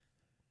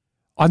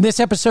On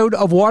this episode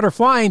of Water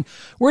Flying,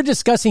 we're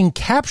discussing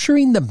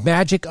capturing the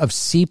magic of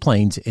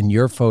seaplanes in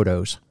your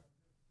photos.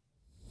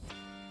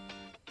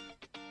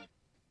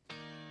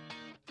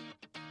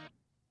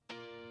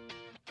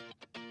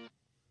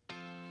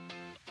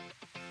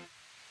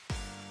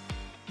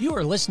 You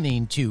are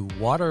listening to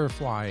Water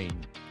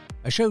Flying,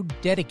 a show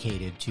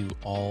dedicated to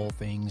all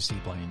things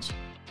seaplanes.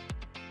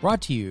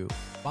 Brought to you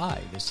by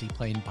the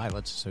Seaplane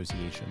Pilots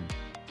Association.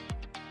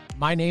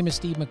 My name is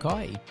Steve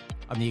McCoy.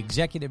 I'm the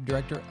Executive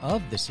Director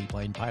of the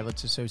Seaplane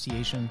Pilots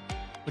Association,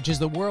 which is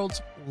the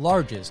world's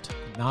largest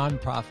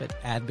nonprofit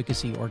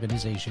advocacy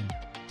organization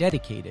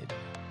dedicated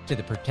to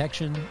the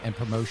protection and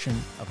promotion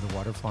of the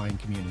water flying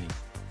community.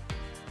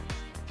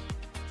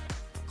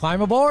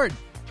 Climb aboard!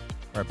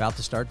 We're about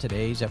to start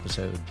today's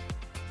episode.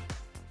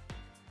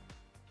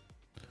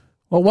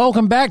 Well,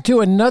 welcome back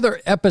to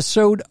another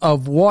episode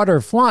of Water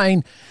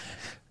Flying.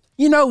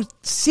 You know,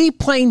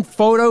 seaplane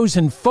photos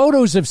and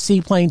photos of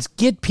seaplanes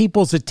get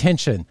people's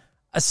attention,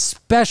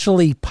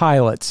 especially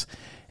pilots.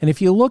 And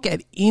if you look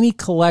at any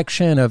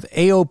collection of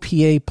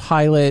AOPA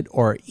Pilot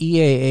or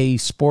EAA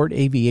Sport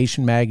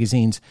Aviation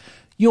magazines,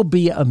 you'll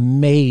be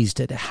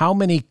amazed at how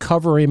many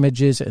cover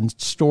images and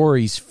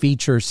stories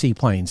feature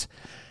seaplanes.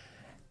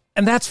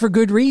 And that's for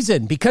good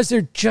reason, because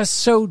they're just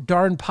so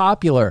darn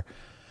popular.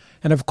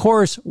 And of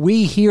course,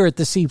 we here at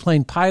the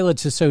Seaplane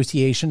Pilots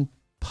Association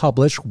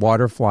publish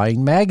Water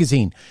Flying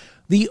Magazine,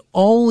 the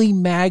only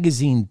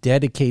magazine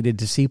dedicated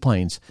to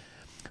seaplanes.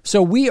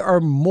 So we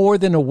are more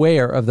than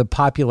aware of the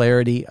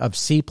popularity of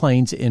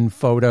seaplanes in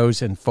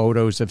photos and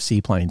photos of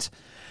seaplanes.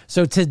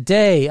 So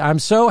today, I'm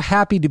so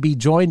happy to be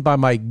joined by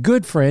my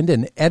good friend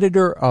and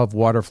editor of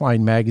Water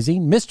Flying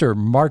Magazine, Mr.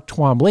 Mark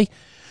Twombly,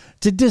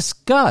 to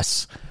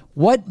discuss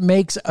what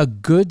makes a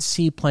good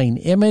seaplane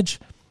image,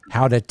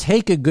 how to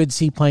take a good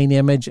seaplane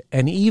image,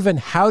 and even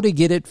how to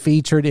get it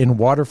featured in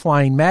Water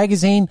Flying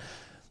Magazine,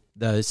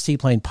 the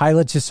Seaplane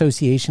Pilots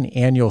Association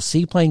annual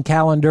seaplane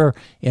calendar,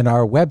 in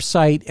our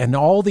website, and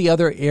all the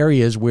other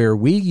areas where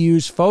we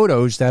use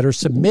photos that are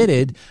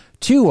submitted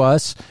to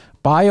us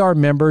by our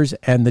members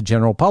and the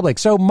general public.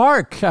 So,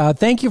 Mark,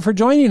 thank you for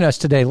joining us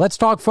today. Let's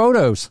talk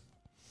photos.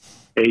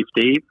 Hey,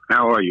 Steve.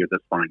 How are you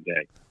this fine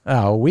day?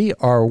 Oh, we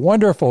are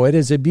wonderful. It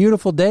is a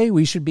beautiful day.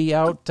 We should be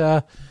out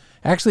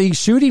actually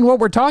shooting what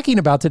we're talking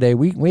about today.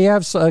 We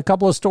have a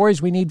couple of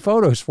stories we need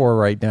photos for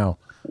right now.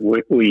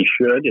 We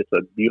should. It's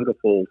a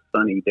beautiful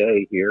sunny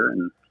day here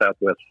in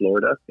Southwest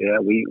Florida. Yeah,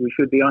 we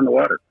should be on the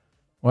water.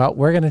 Well,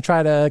 we're going to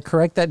try to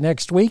correct that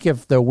next week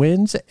if the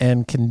winds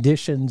and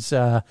conditions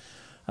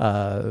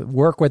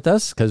work with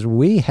us, because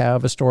we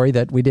have a story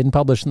that we didn't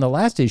publish in the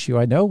last issue,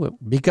 I know,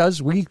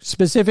 because we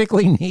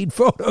specifically need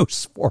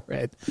photos for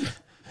it.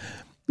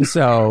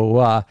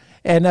 So,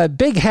 and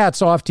big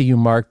hats off to you,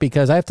 Mark,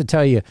 because I have to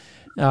tell you,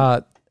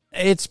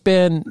 it's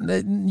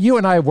been, you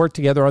and I have worked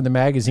together on the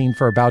magazine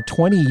for about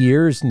 20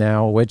 years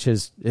now, which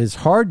is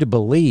hard to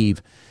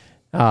believe.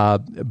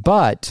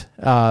 But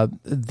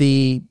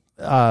the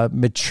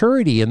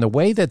maturity and the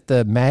way that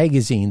the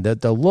magazine,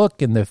 the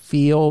look and the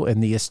feel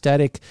and the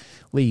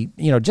aesthetically,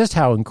 just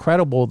how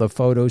incredible the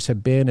photos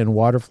have been in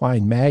Water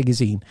Flying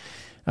Magazine.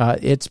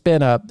 It's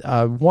been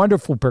a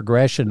wonderful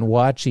progression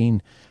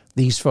watching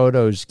these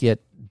photos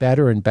get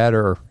better and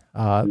better,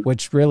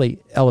 which really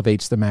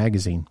elevates the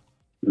magazine.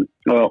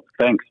 Well,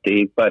 thanks,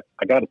 Steve. But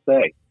I got to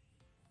say,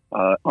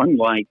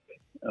 unlike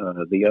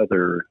the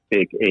other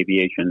big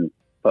aviation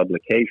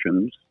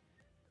publications,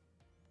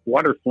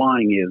 Water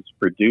Flying is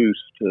produced,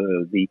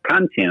 the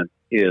content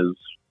is,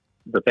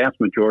 the vast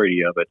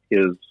majority of it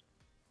is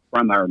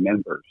from our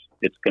members.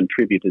 It's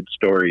contributed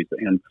stories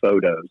and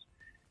photos.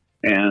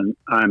 And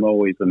I'm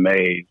always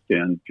amazed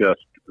and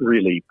just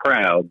really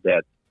proud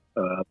that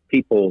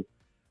people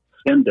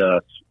send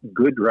us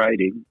good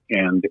writing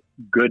and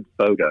good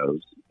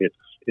photos.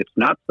 It's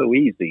not so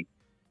easy,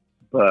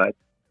 but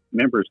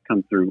members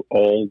come through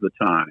all the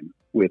time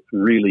with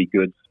really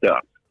good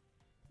stuff.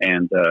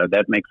 And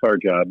that makes our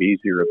job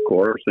easier, of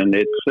course. And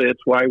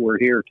it's why we're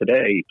here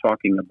today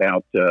talking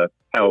about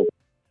how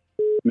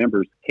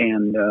members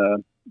can,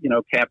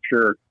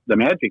 capture the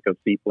magic of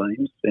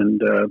seaplanes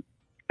and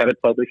have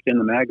it published in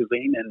the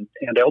magazine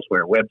and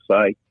elsewhere,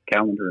 website,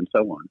 calendar, and so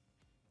on.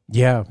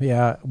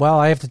 Yeah. Well,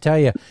 I have to tell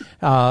you,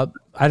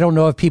 I don't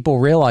know if people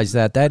realize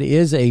that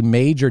is a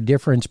major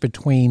difference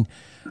between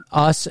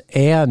us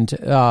and,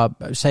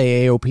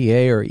 say,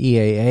 AOPA or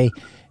EAA,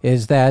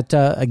 is that,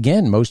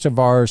 again, most of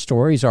our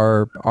stories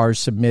are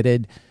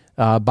submitted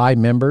by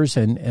members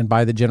and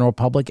by the general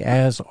public,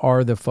 as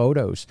are the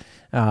photos.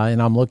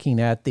 And I'm looking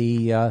at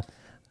the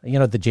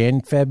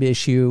Jan-Feb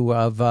issue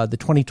of the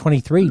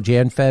 2023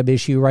 Jan-Feb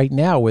issue right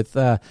now with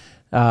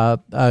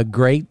a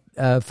great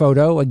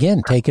photo,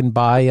 again, taken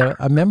by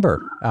a member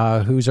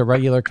who's a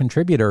regular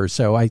contributor.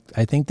 So I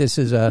think this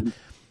is a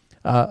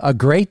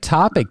great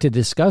topic to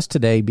discuss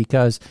today,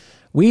 because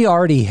we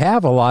already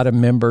have a lot of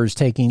members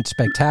taking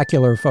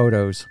spectacular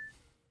photos.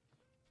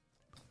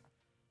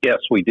 Yes,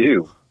 we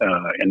do.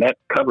 And that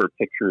cover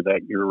picture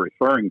that you're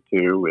referring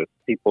to, if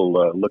people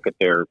look at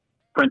their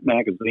print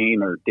magazine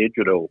or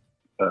digital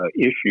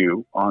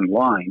issue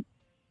online.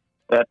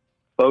 That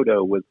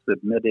photo was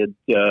submitted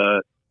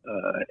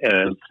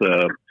as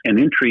an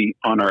entry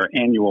on our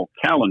annual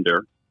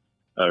calendar,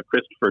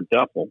 Christopher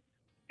Duffel,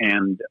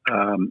 and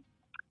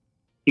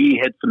he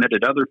had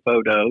submitted other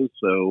photos,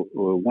 so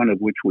one of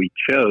which we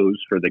chose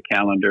for the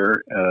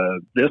calendar.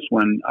 This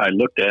one I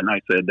looked at and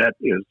I said, that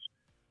is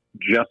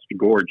just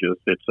gorgeous.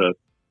 It's a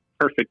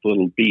perfect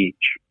little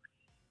beach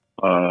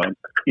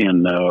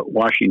in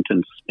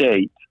Washington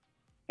State.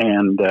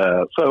 And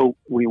so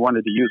we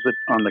wanted to use it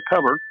on the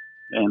cover,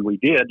 and we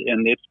did.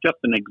 And it's just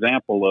an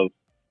example of,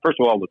 first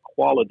of all, the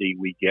quality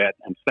we get,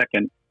 and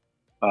second,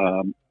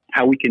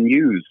 how we can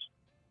use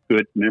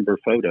good member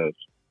photos.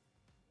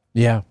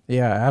 Yeah,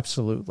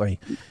 absolutely.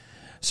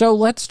 So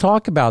let's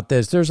talk about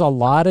this. There's a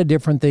lot of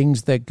different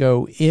things that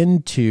go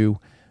into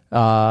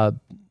a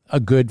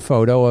good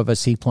photo of a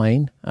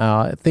seaplane,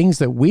 things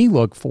that we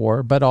look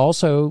for, but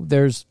also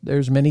there's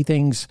many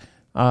things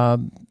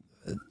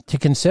to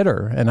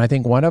consider. And I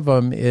think one of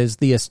them is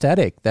the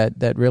aesthetic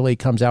that really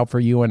comes out for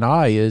you and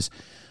I is,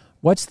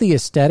 what's the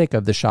aesthetic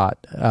of the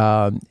shot?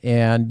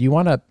 And you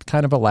want to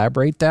kind of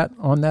elaborate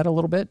on that a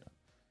little bit?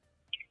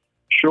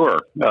 Sure.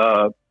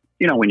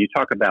 When you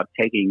talk about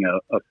taking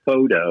a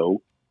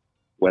photo,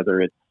 whether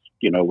it's,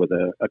 with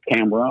a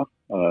camera,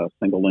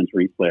 single lens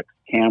reflex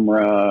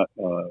camera,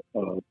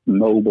 a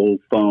mobile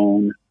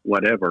phone,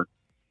 whatever,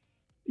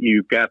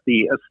 you've got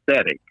the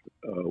aesthetic.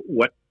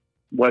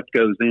 What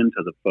goes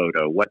into the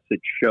photo? What's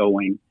it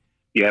showing?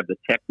 You have the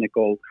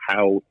technical,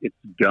 how it's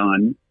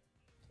done,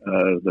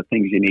 the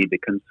things you need to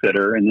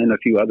consider, and then a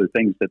few other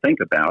things to think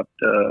about.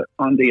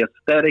 On the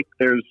aesthetic,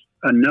 there's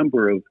a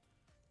number of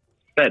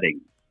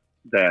settings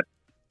that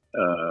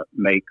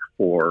make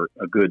for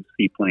a good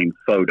seaplane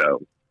photo.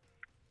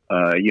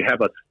 You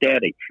have a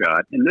static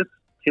shot, and this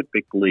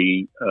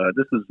typically,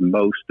 this is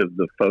most of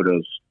the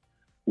photos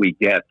we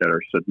get that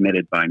are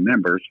submitted by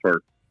members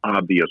for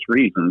obvious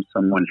reasons.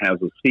 Someone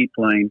has a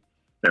seaplane,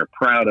 they're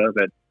proud of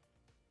it,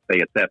 say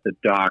it's at the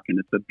dock and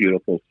it's a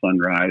beautiful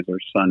sunrise or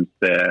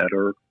sunset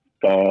or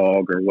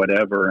fog or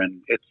whatever,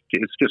 and it's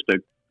just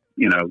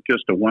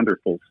a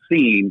wonderful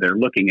scene they're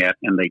looking at,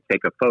 and they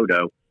take a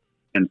photo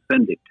and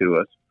send it to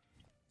us.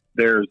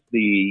 There's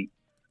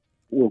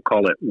we'll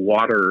call it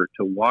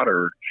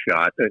water-to-water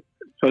shot.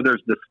 So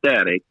there's the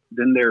static.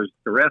 Then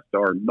the rest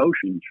are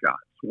motion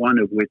shots, one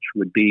of which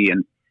would be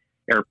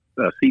a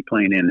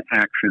seaplane in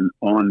action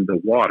on the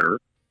water,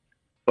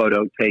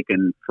 photo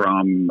taken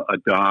from a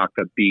dock,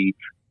 a beach,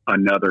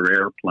 another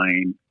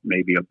airplane,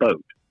 maybe a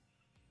boat.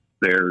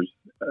 There's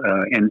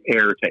an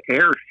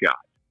air-to-air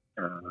shot,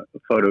 a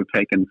photo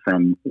taken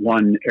from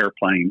one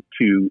airplane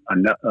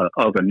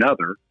of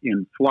another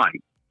in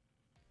flight.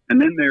 And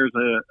then there's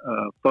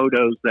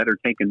photos that are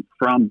taken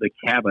from the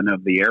cabin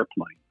of the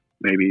airplane.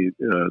 Maybe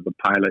the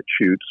pilot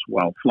shoots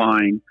while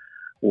flying,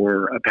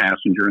 or a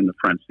passenger in the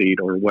front seat,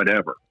 or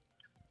whatever.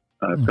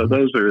 So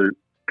those are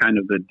kind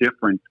of the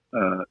different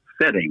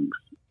settings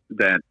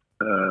that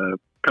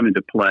come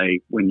into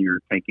play when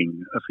you're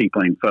taking a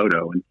seaplane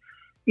photo. And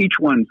each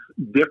one's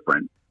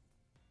different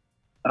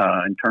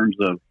in terms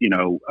of,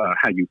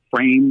 how you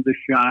frame the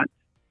shot,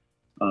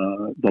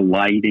 the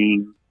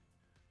lighting,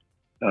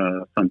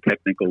 some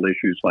technical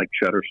issues like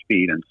shutter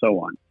speed and so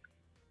on.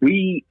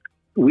 We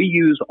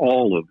use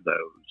all of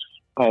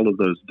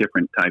those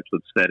different types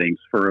of settings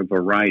for a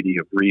variety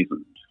of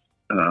reasons.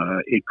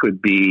 It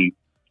could be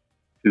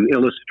to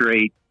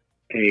illustrate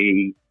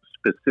a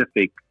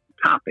specific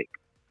topic.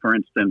 For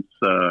instance,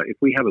 if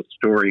we have a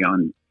story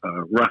on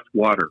rough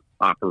water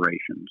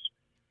operations,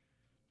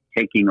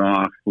 taking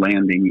off,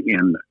 landing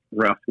in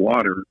rough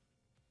water,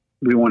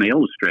 we want to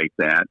illustrate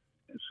that.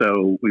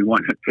 So we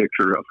want a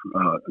picture of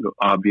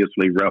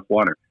obviously rough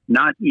water.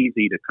 Not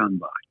easy to come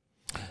by.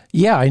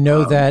 Yeah, I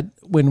know that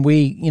when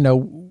we,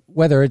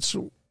 whether it's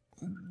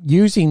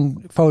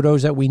using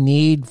photos that we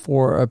need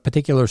for a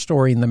particular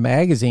story in the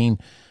magazine,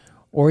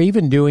 or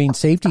even doing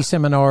safety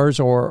seminars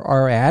or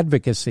our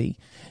advocacy,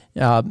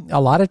 a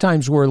lot of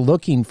times we're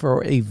looking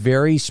for a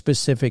very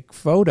specific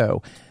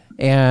photo.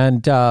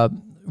 And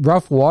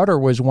rough water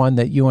was one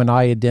that you and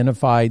I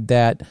identified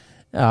that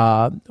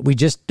we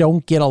just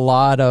don't get a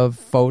lot of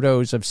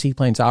photos of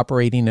seaplanes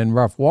operating in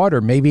rough water,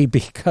 maybe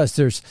because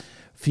there's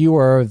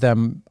fewer of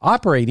them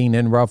operating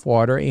in rough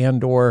water,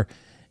 and or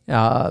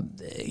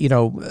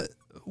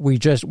we're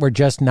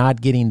just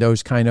not getting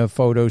those kind of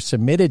photos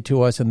submitted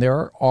to us. And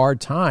there are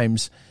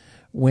times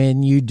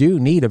when you do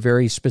need a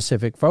very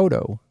specific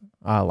photo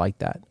like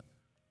that.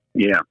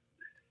 Yeah,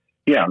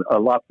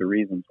 lots of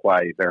reasons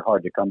why they're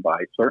hard to come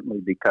by.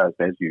 Certainly because,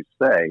 as you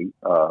say,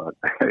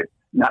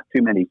 not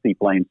too many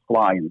seaplanes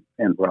fly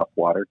in rough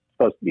water. It's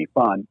supposed to be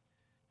fun,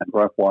 and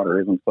rough water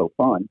isn't so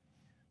fun.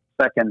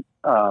 Second,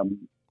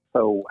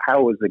 so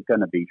how is it going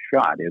to be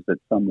shot? Is it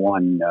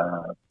someone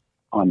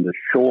on the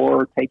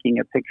shore taking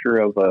a picture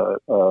of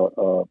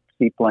a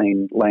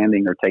seaplane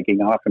landing or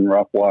taking off in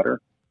rough water?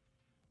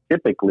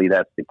 Typically,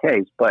 that's the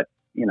case, but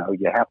you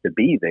have to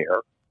be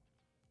there.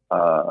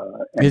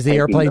 Is the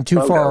airplane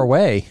too far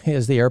away?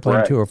 Is the airplane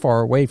right. too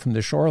far away from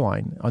the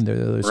shoreline under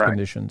those right.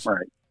 conditions?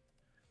 Right.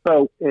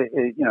 So,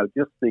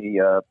 just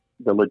the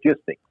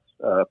logistics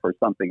for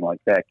something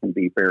like that can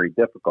be very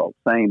difficult.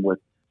 Same with,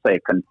 say, a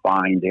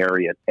confined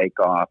area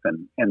takeoff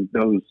and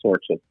those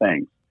sorts of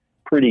things.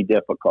 Pretty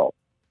difficult.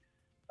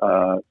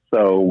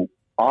 So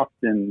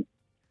often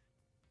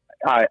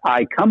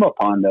I come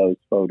upon those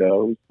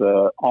photos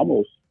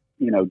almost,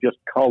 just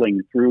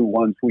culling through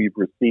ones we've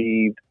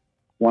received,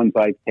 ones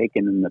I've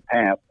taken in the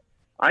past.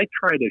 I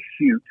try to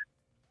shoot,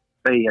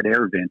 say at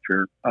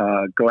AirVenture,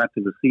 go out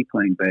to the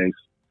seaplane base.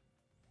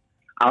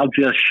 I'll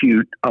just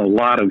shoot a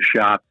lot of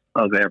shots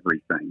of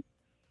everything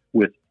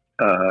with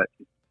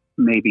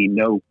maybe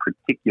no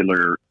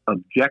particular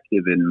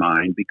objective in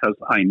mind, because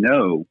I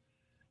know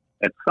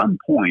at some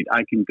point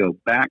I can go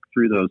back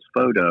through those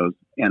photos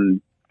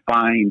and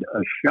find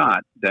a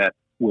shot that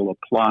will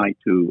apply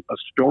to a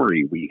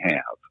story we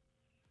have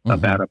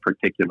about a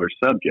particular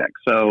subject.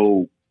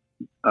 So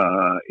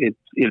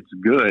it's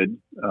good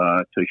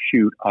to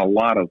shoot a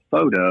lot of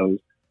photos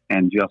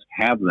and just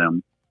have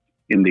them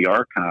in the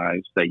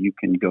archives that you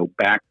can go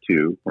back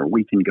to, or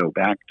we can go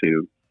back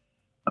to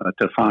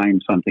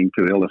find something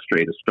to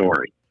illustrate a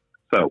story.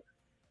 So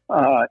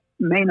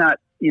may not,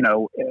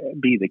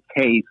 be the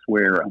case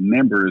where a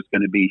member is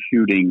going to be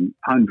shooting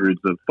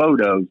hundreds of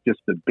photos just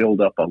to build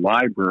up a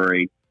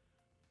library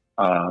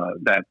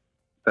that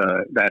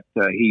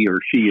he or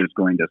she is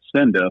going to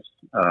send us.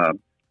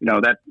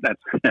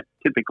 That's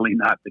typically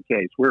not the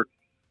case. We're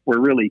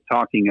really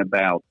talking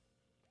about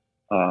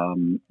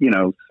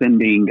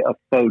sending a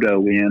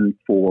photo in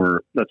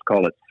for, let's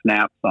call it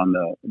snaps on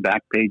the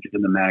back page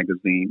of the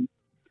magazine,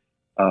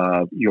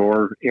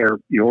 your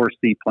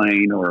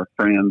seaplane or a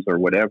friend's or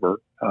whatever,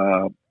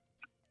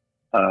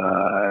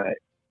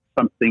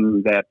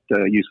 something that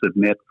you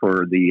submit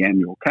for the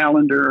annual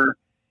calendar,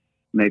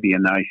 maybe a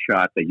nice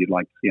shot that you'd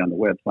like to see on the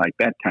website,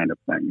 that kind of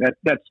thing.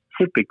 That's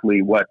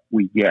typically what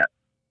we get.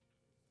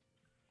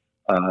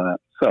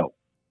 So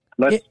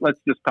let's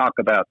just talk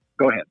about,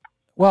 go ahead.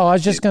 Well, I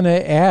was just going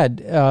to add,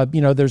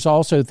 there's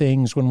also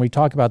things when we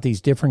talk about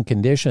these different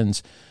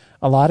conditions,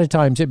 a lot of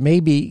times it may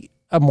be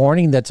a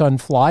morning that's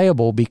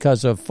unflyable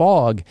because of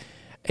fog,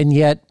 and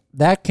yet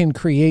that can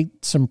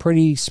create some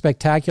pretty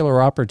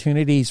spectacular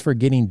opportunities for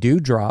getting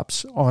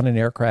dewdrops on an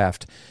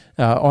aircraft,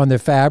 on the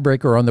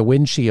fabric or on the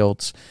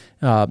windshields.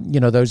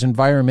 Those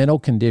environmental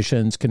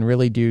conditions can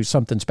really do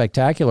something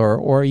spectacular,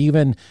 or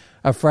even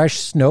a fresh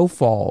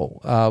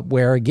snowfall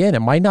where, again, it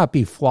might not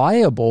be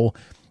flyable,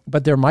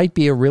 but there might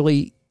be a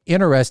really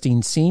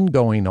interesting scene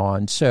going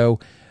on. So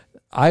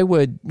I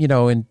would,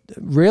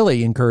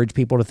 really encourage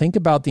people to think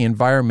about the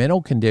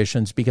environmental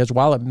conditions, because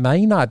while it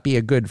may not be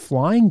a good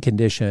flying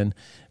condition,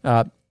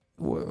 a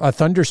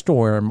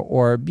thunderstorm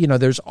or,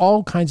 there's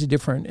all kinds of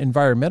different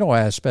environmental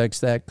aspects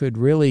that could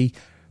really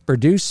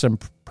produce some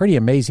pretty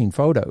amazing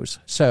photos.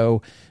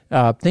 So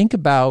think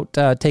about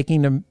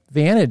taking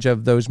advantage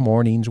of those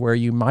mornings where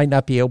you might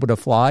not be able to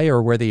fly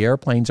or where the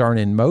airplanes aren't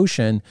in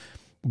motion,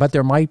 but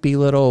there might be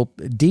little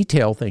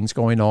detail things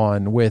going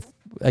on with,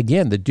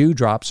 again, the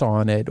dewdrops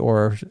on it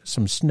or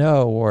some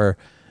snow or,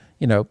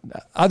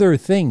 other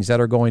things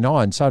that are going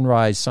on,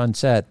 sunrise,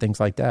 sunset, things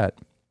like that.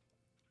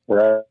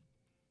 Right.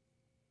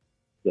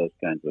 Those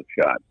kinds of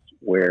shots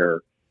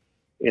where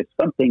it's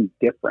something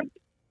different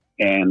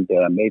and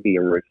maybe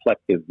a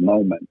reflective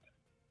moment.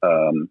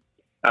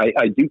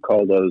 I do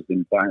call those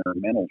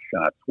environmental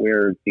shots,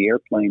 where the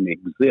airplane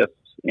exists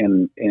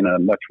in a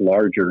much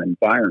larger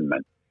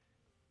environment.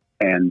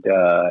 And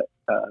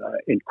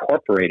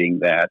incorporating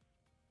that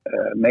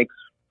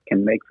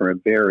can make for a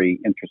very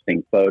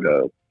interesting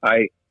photo.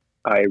 I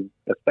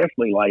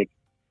especially like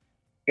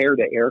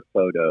air-to-air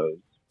photos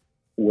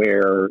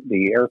where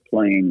the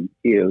airplane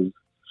is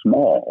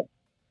small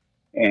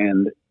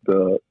and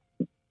the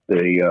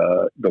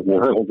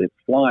world it's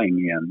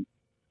flying in,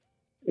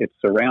 its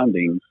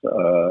surroundings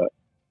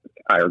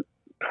are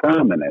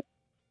prominent,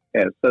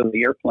 and so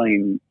the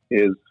airplane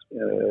is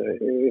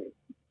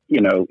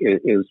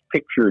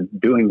pictured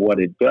doing what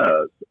it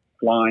does,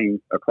 flying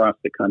across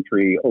the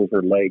country,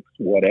 over lakes,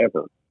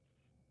 whatever,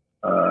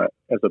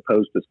 as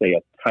opposed to, say,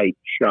 a tight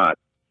shot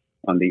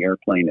on the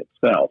airplane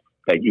itself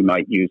that you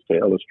might use to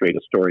illustrate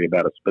a story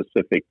about a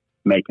specific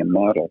make and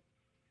model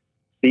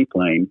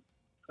seaplane.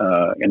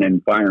 An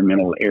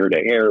environmental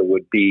air-to-air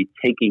would be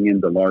taking in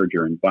the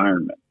larger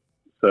environment.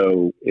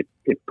 So it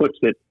puts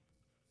it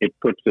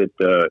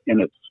in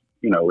its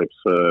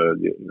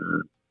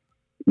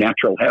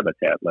natural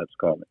habitat, let's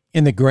call it,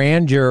 in the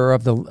grandeur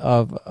of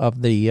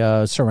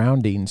the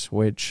surroundings,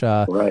 which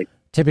right.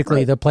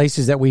 Typically the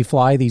places that we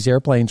fly these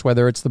airplanes,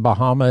 whether it's the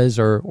Bahamas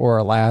or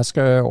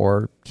Alaska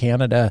or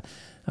Canada,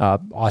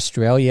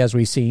 Australia, as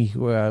we see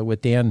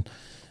with Dan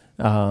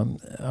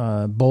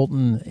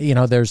Bolton,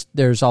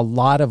 there's a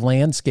lot of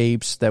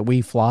landscapes that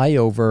we fly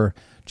over,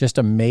 just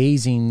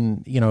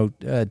amazing,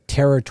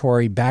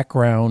 territory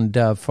background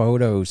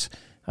photos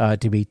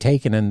to be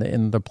taken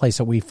in the place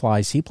that we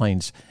fly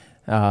seaplanes.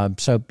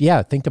 So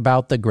yeah, think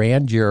about the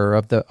grandeur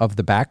of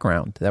the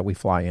background that we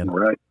fly in.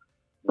 Right.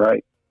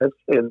 Of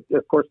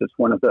course, it's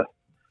one of the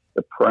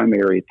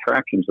primary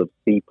attractions of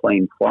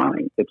seaplane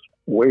flying. It's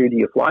where do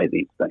you fly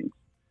these things?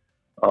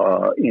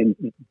 In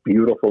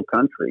beautiful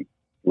country,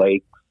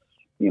 lakes,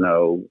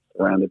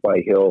 surrounded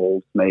by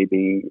hills,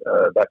 maybe,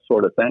 that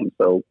sort of thing.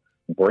 So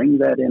bring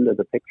that into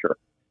the picture.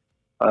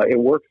 It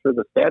works for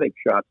the static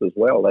shots as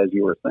well, as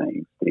you were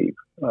saying, Steve.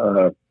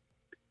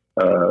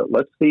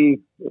 Let's see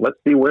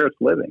where it's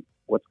living,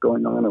 what's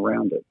going on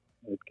around it.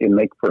 It can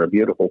make for a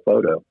beautiful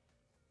photo.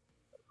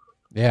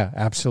 Yeah,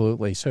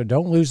 absolutely. So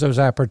don't lose those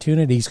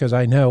opportunities, because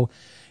I know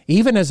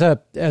even as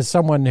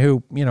someone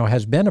who,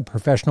 has been a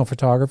professional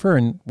photographer,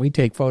 and we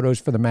take photos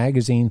for the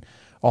magazine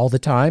all the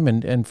time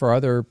and for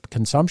other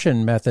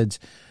consumption methods,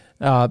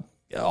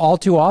 all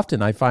too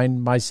often I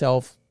find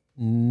myself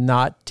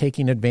not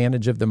taking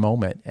advantage of the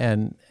moment.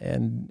 And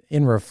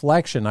in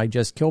reflection, I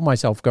just kill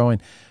myself going,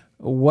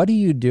 what are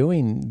you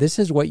doing? This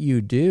is what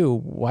you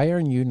do. Why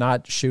aren't you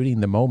not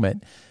shooting the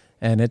moment?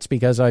 And it's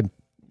because I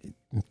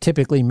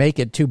typically make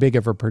it too big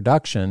of a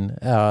production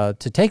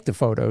to take the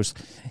photos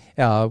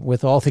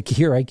with all the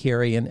gear I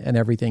carry and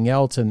everything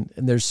else. And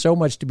there's so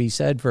much to be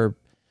said for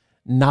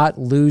not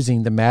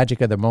losing the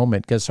magic of the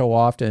moment, because so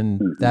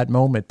often that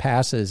moment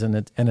passes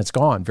and it's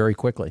gone very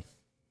quickly.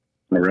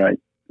 Right.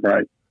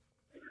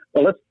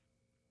 Well, let's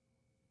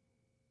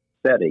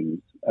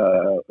settings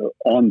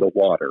on the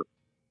water,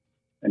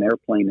 an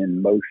airplane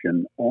in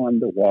motion on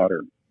the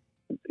water.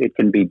 It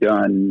can be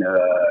done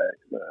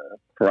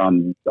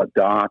from a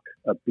dock,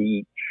 a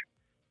beach,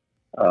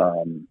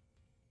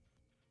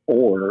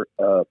 or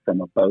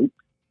from a boat,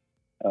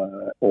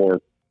 or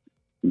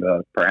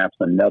perhaps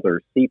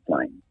another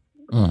seaplane.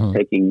 Mm-hmm.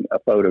 Taking a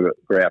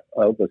photograph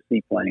of a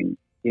seaplane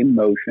in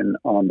motion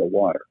on the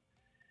water.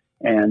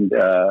 And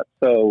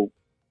so,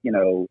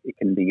 it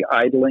can be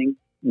idling,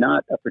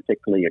 not a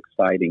particularly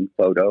exciting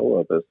photo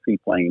of a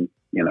seaplane,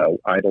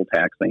 idle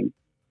taxiing.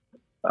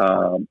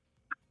 Some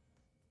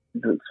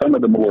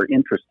of the more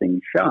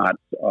interesting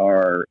shots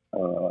are,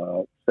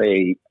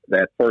 say,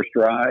 that first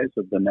rise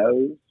of the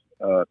nose,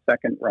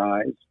 second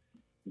rise,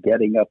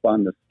 getting up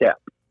on the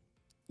step.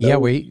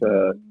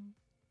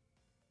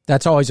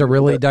 That's always a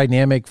really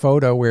dynamic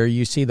photo where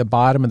you see the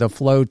bottom of the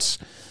floats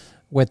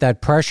with that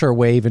pressure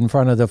wave in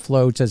front of the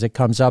floats as it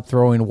comes up,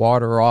 throwing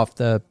water off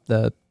the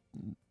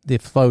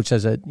floats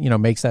as it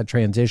makes that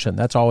transition.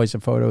 That's always a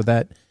photo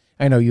that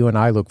I know you and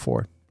I look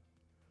for.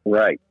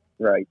 Right.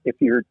 If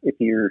you're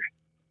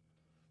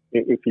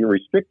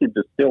restricted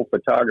to still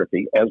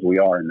photography, as we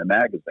are in the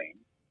magazine,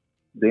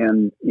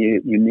 then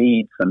you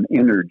need some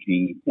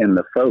energy in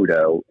the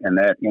photo, and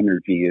that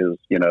energy is,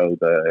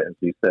 as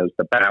he says,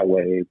 the bow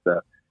wave,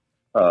 the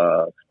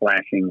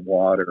splashing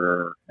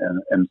water,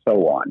 and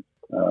so on.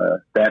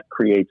 That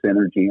creates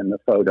energy in the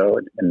photo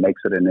and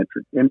makes it an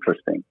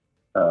interesting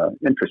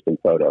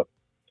photo.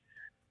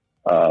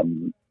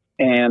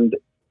 And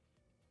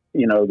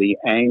the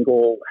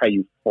angle, how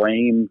you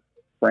frame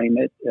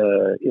it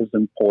is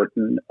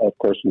important. Of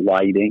course,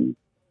 lighting.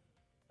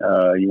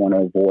 You want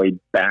to avoid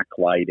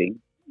backlighting,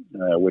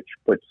 which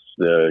puts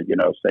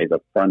say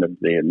the front of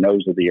the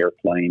nose of the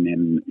airplane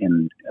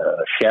in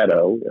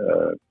shadow.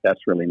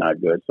 That's really not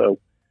good. So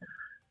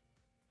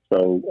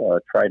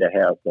try to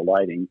have the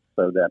lighting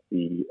so that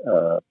the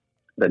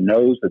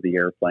nose of the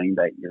airplane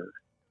that you're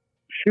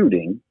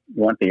shooting,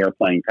 you want the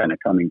airplane kind of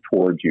coming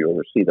towards you,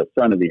 or see the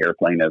front of the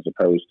airplane as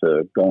opposed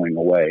to going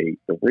away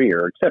the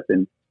rear, except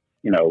in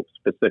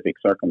specific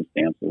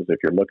circumstances if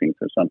you're looking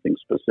for something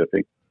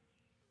specific.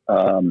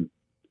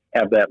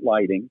 Have that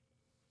lighting,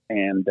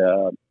 and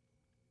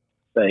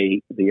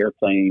say the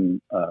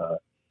airplane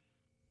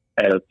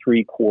at a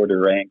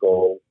 3/4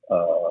 angle,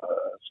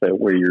 so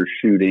where you're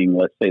shooting,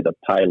 let's say the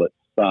pilot's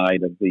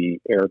side of the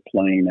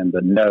airplane and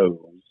the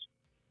nose,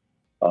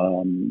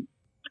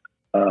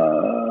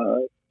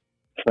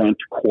 front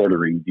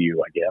quartering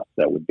view, I guess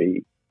that would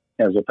be,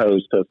 as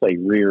opposed to say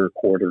rear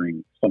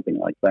quartering, something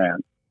like that.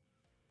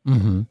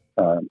 Mm-hmm.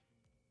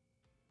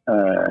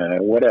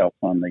 What else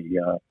on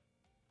the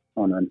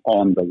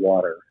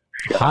water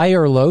shot? High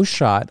or low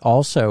shot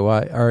also.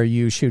 Are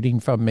you shooting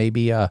from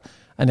maybe an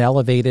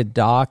elevated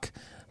dock,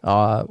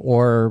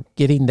 or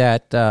getting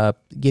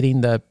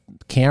the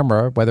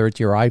camera, whether it's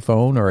your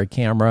iPhone or a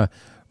camera,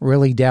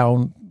 really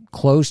down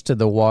close to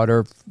the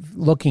water,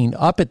 looking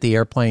up at the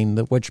airplane,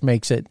 which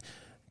makes it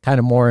kind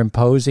of more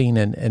imposing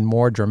and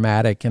more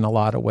dramatic in a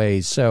lot of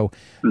ways. So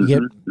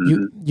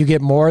you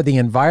get more of the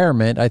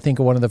environment. I think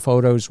one of the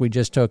photos we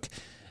just took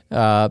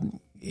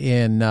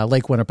in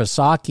Lake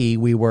Winnipesaukee,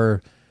 we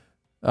were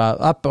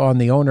up on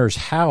the owner's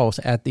house,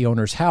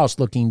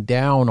 looking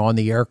down on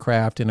the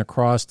aircraft and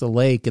across the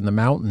lake and the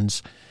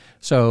mountains.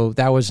 So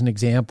that was an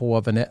example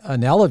of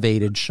an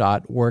elevated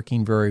shot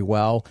working very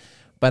well.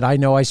 But I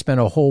know I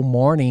spent a whole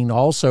morning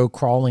also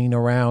crawling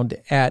around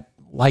at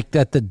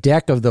the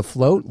deck of the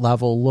float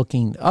level,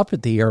 looking up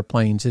at the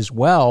airplanes as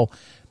well,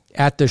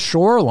 at the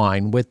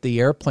shoreline with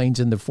the airplanes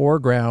in the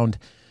foreground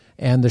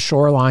and the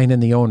shoreline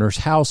and the owner's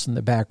house in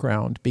the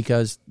background,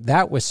 because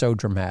that was so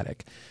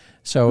dramatic.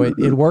 So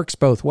it works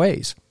both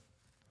ways.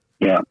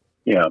 Yeah.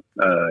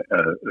 A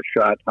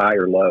shot high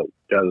or low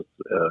does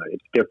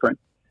it's different,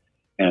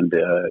 and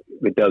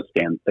it does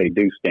stand. They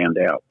do stand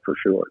out for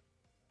sure.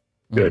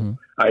 Good. Mm-hmm.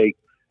 I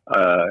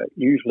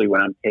usually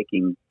when I'm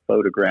taking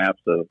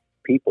photographs of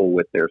people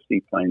with their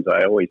seaplanes,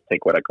 I always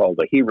take what I call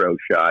the hero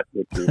shot,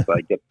 which is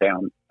I get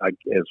down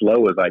as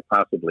low as I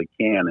possibly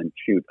can and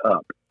shoot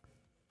up.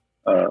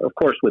 Of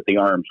course, with the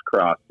arms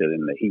crossed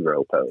in the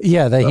hero pose.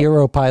 Yeah, the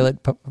hero pilot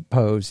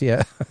pose,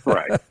 yeah.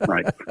 Right.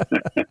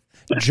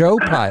 Joe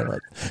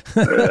Pilot.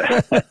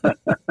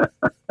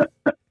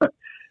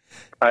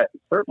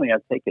 Certainly,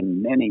 I've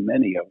taken many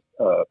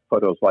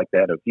photos like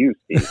that of you,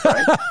 Steve,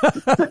 right?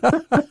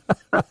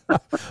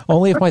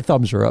 Only if my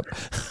thumbs are up.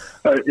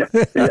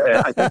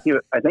 Yeah, I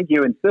think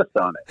you insist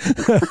on it.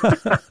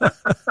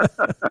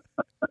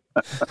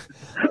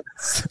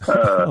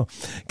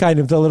 Kind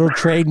of the little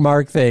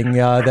trademark thing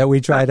that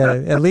we try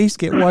to at least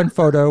get one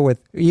photo with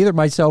either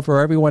myself or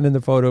everyone in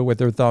the photo with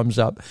their thumbs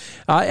up.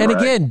 And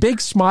right. Again,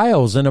 big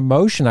smiles and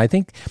emotion. I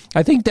think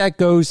that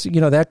goes,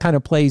 that kind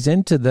of plays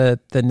into the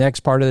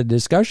next part of the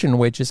discussion,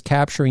 which is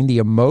capturing the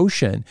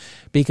emotion,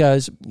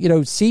 because,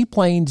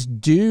 seaplanes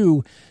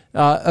do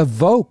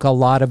evoke a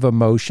lot of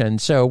emotion.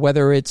 So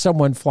whether it's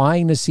someone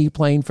flying a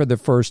seaplane for the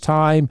first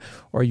time,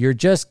 or you're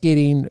just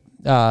getting,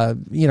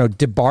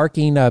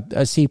 debarking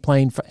a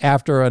seaplane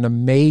after an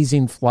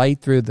amazing flight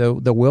through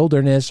the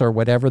wilderness or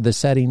whatever the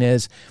setting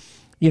is,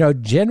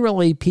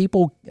 generally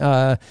people,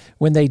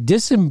 when they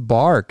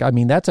disembark,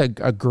 that's a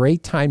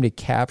great time to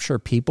capture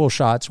people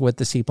shots with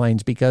the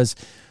seaplanes, because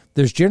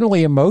there's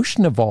generally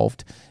emotion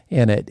involved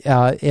in it.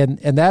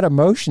 And that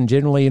emotion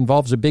generally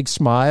involves a big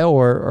smile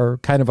or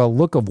kind of a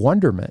look of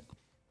wonderment.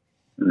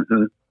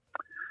 Mm-hmm.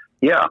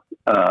 Yeah,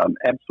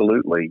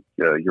 absolutely.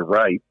 You're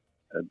right.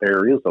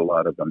 There is a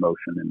lot of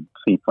emotion in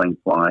seaplane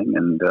flying,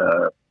 and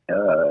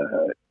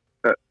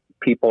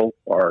people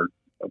are,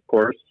 of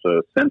course,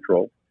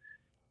 central.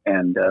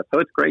 And so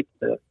it's great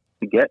to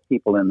get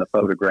people in the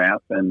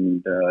photograph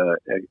and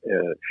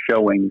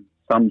showing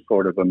some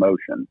sort of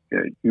emotion.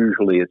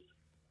 Usually it's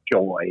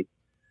joy,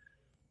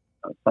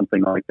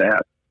 something like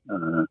that.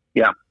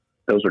 Yeah,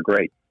 those are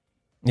great.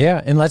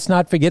 Yeah, and let's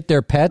not forget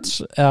their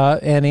pets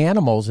and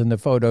animals in the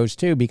photos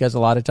too, because a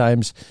lot of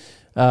times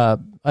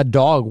a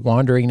dog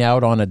wandering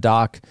out on a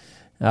dock,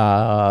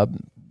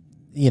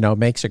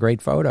 makes a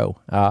great photo.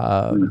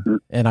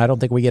 And I don't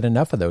think we get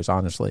enough of those,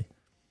 honestly.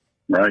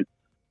 Right.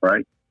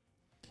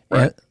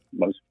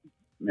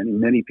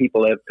 Many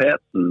people have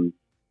pets, and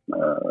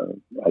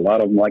a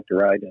lot of them like to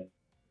ride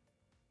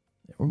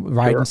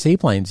in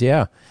seaplanes,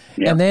 yeah.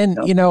 And then,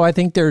 I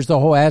think there's the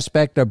whole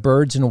aspect of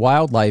birds and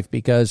wildlife,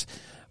 because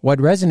what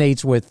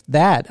resonates with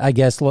that, I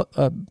guess,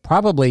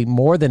 probably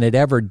more than it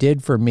ever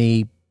did for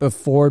me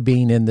before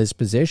being in this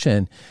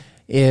position,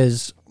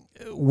 is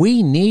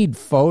we need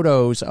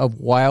photos of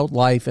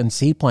wildlife and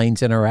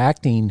seaplanes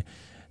interacting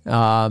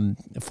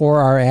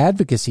for our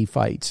advocacy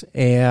fights.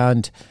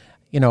 And,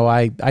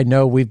 I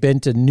know we've been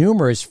to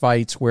numerous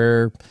fights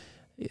where,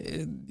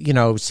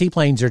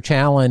 seaplanes are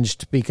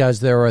challenged because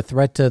they're a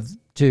threat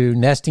to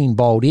nesting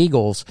bald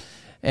eagles.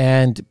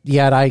 And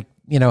yet I,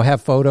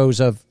 have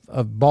photos of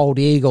bald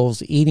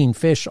eagles eating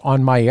fish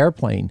on my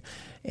airplane.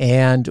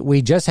 And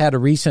we just had a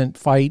recent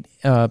fight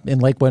in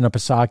Lake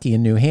Winnipesaukee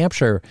in New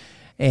Hampshire.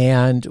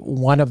 And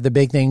one of the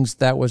big things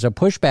that was a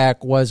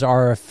pushback was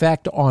our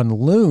effect on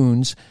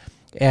loons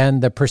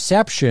and the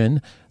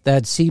perception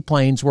that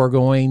seaplanes were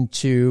going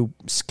to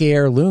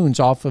scare loons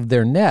off of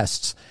their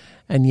nests.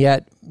 And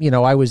yet,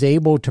 I was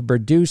able to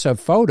produce a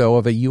photo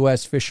of a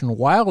U.S. Fish and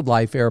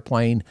Wildlife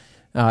airplane,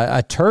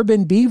 a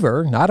turbine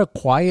beaver, not a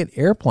quiet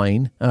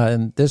airplane.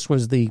 And this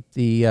was the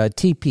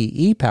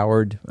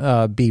TPE-powered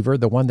beaver,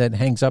 the one that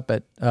hangs up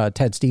at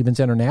Ted Stevens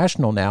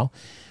International now.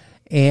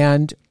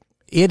 And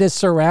it is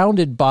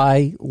surrounded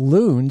by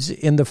loons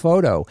in the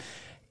photo.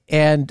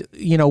 And,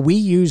 we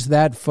use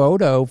that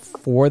photo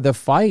for the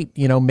fight,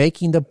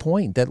 making the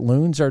point that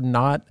loons are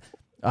not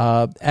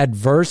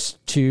adverse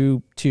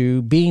to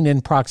being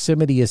in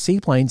proximity of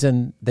seaplanes,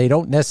 and they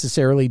don't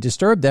necessarily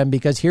disturb them,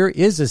 because here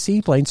is a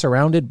seaplane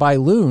surrounded by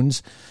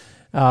loons,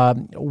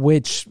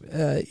 which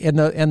and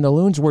the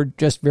loons were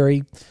just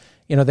very,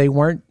 they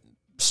weren't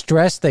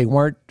stressed, they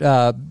weren't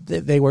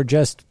they were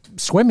just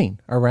swimming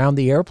around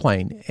the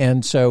airplane.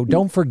 And so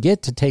don't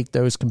forget to take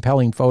those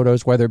compelling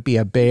photos, whether it be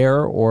a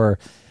bear or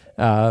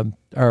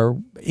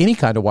any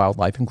kind of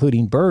wildlife,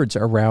 including birds,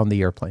 around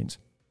the airplanes.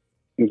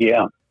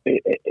 Yeah.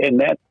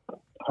 And that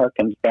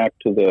harkens back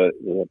to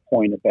the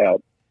point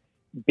about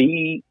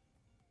be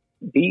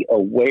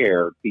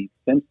aware, be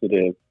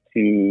sensitive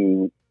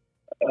to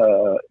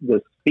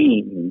the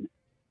scene.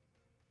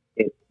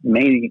 It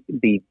may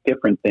be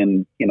different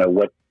than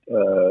what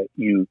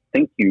you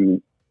think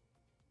you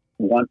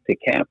want to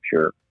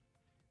capture,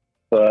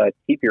 but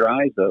keep your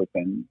eyes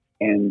open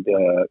and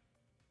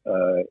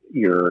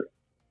your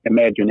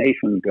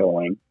imagination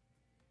going.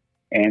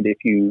 And if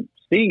you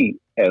see,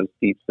 as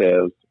Steve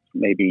says,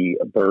 maybe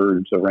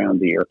birds around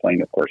the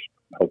airplane, of course,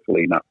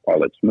 hopefully not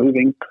while it's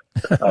moving,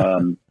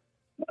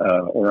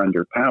 or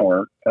under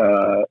power,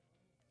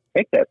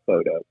 take that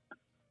photo,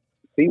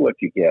 see what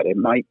you get. It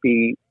might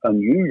be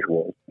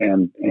unusual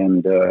and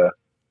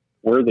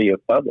worthy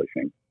of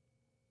publishing.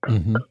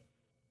 Mm-hmm.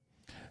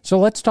 So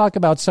let's talk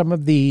about some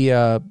of the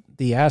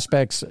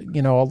aspects.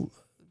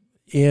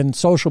 In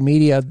social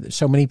media,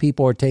 so many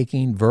people are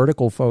taking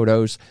vertical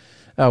photos.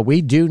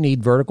 We do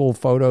need vertical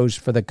photos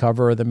for the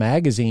cover of the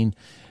magazine.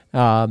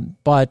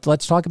 But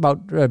let's talk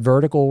about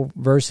vertical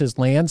versus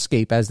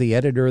landscape. As the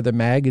editor of the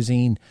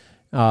magazine,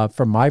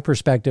 from my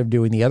perspective,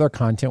 doing the other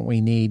content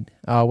we need,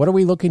 what are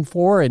we looking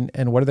for,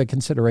 and what are the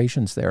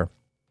considerations there?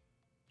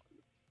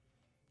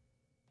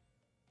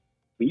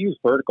 We use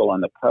vertical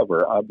on the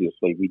cover,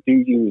 obviously. We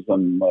do use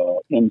them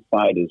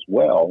inside as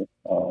well.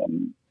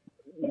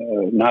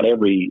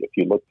 If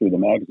you look through the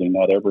magazine,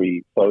 not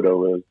every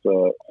photo is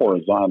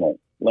horizontal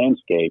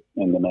landscape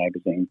in the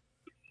magazine.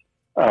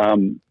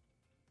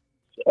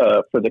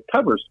 For the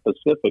cover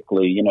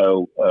specifically,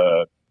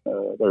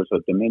 there's a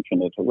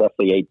dimension. It's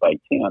roughly 8 by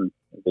 10,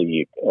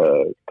 the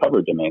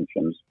cover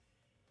dimensions.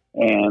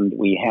 And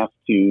we have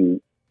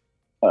to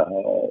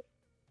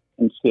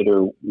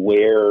consider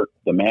where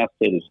the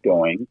masthead is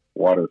going,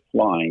 water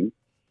flying,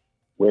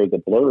 where the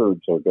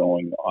blurbs are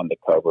going on the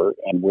cover,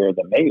 and where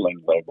the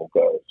mailing label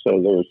goes.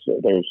 So there's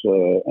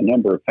a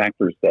number of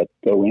factors that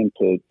go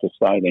into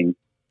deciding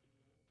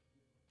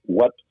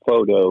what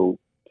photo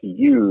to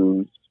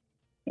use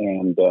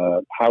and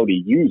how to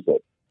use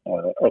it.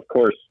 Of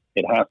course,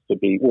 it has to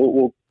be,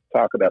 we'll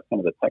talk about some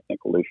of the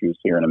technical issues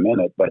here in a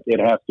minute, but it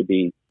has to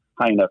be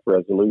high enough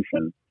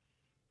resolution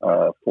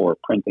for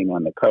printing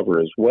on the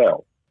cover as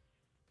well.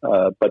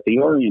 But the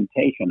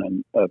orientation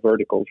in a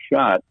vertical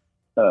shot,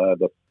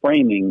 the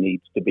framing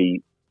needs to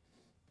be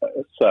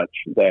such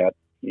that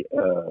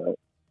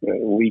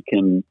we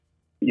can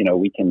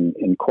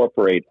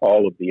incorporate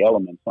all of the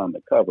elements on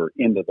the cover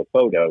into the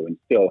photo and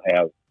still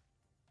have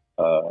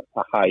a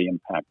high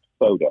impact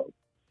photo.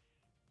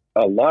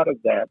 A lot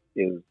of that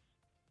is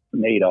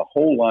made a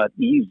whole lot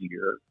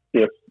easier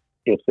if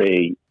it's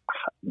a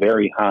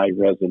very high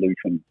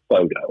resolution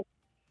photo,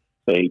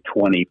 say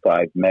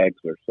 25 megs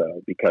or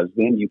so, because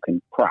then you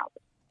can crop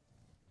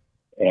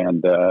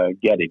and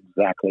get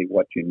exactly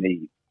what you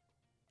need.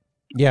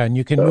 Yeah, and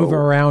you can move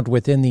around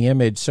within the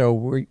image. So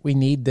we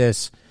need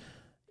this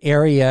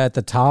area at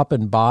the top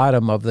and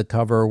bottom of the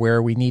cover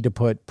where we need to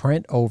put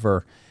print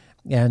over.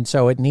 And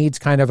so it needs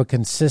kind of a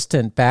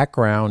consistent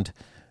background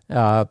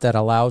that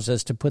allows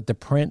us to put the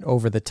print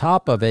over the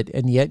top of it.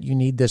 And yet you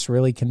need this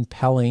really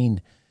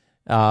compelling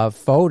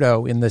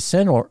photo in the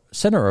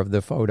center of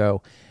the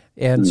photo.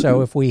 And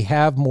so if we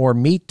have more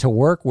meat to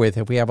work with,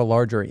 if we have a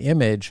larger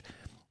image,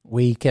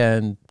 we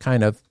can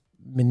kind of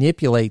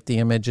manipulate the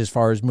image as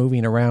far as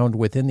moving around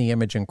within the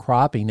image and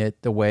cropping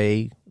it the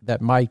way that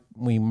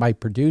we might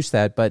produce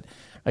that. But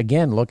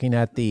again, looking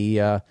at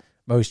the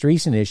most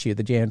recent issue,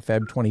 the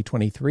Jan-Feb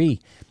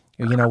 2023,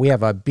 we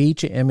have a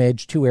beach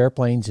image, 2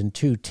 airplanes and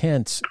 2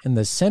 tents in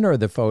the center of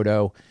the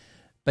photo,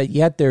 but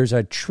yet there's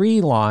a tree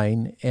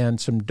line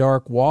and some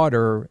dark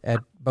water at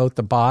both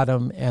the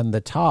bottom and the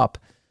top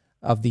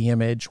of the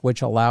image,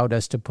 which allowed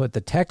us to put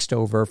the text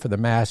over for the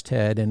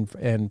masthead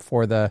and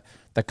for the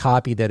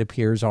copy that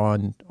appears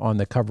on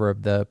the cover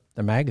of the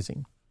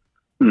magazine.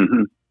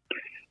 Mm-hmm.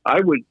 I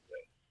would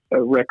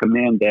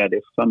recommend that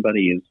if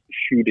somebody is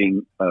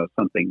shooting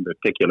something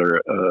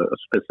particular, a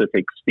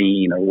specific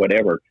scene or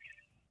whatever,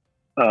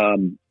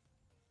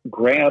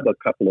 grab a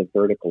couple of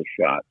vertical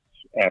shots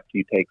after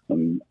you take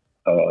some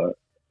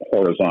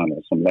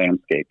horizontal, some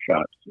landscape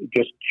shots.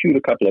 Just shoot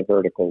a couple of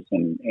verticals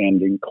and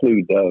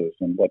include those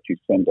in what you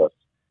send us,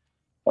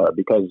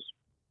 because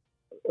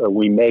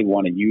we may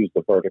want to use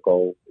the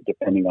vertical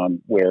depending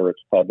on where it's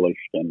published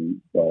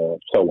and so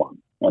on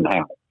and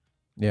how.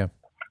 Yeah.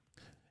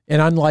 And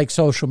unlike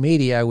social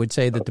media, I would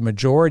say that the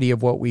majority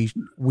of what we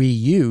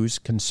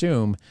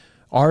consume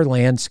are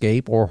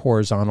landscape or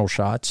horizontal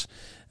shots,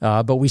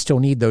 but we still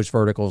need those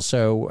verticals.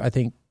 So I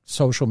think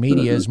social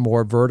media is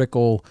more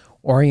vertical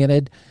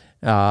oriented.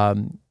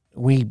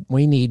 We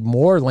need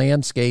more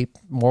landscape,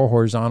 more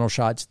horizontal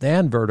shots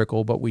than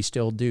vertical, but we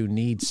still do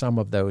need some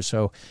of those.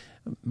 So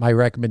my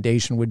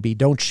recommendation would be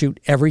don't shoot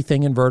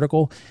everything in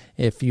vertical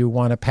if you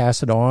want to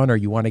pass it on or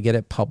you want to get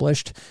it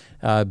published,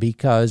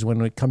 because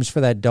when it comes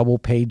for that double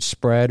page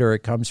spread or it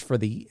comes for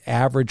the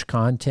average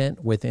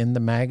content within the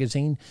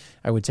magazine,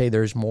 I would say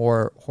there's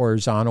more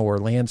horizontal or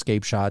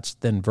landscape shots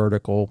than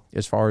vertical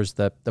as far as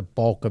the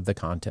bulk of the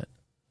content.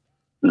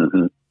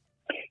 Mm-hmm.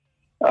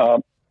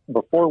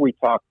 Before we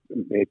talk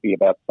maybe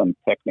about some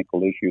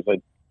technical issues, I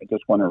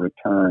just want to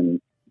return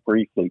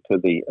briefly to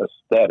the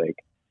aesthetic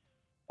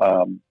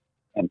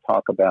and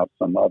talk about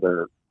some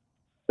other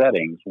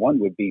settings. One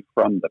would be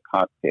from the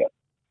cockpit.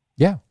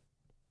 Yeah.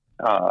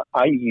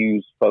 I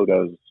use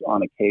photos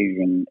on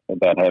occasion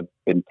that have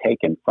been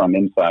taken from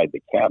inside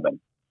the cabin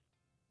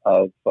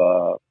of,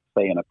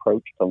 say, an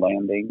approach to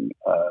landing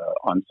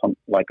on some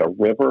like a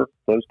river.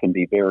 Those can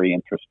be very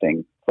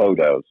interesting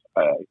photos.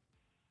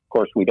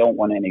 course, we don't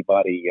want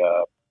anybody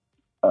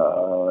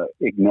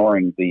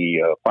ignoring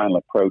the final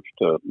approach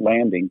to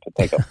landing to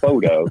take a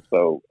photo.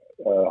 So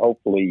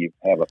hopefully you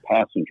have a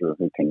passenger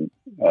who can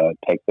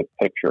take the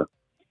picture.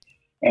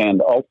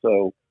 And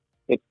also,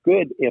 it's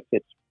good if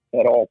it's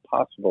at all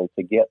possible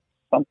to get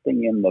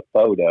something in the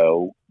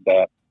photo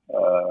that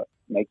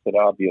makes it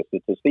obvious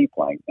it's a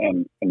seaplane.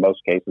 And in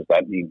most cases,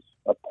 that means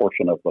a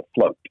portion of the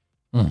float.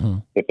 Mm-hmm.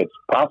 If it's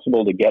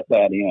possible to get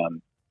that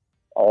in,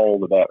 all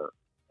the better.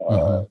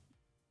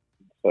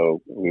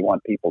 So we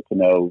want people to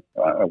know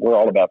we're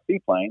all about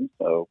seaplanes.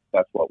 So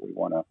that's what we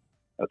want to.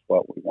 That's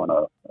what we want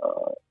to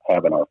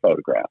have in our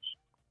photographs.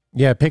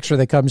 Yeah, a picture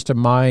that comes to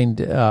mind.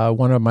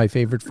 One of my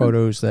favorite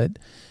photos that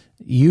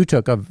you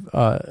took of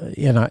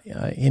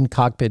in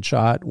cockpit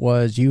shot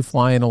was you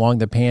flying along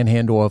the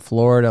panhandle of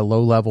Florida,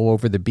 low level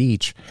over the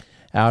beach,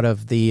 out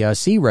of the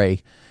Sea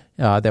Ray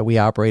that we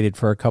operated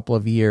for a couple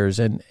of years,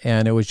 and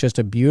it was just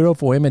a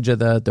beautiful image of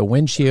the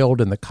windshield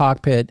and the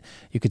cockpit.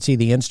 You could see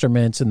the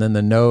instruments and then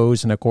the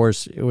nose, and of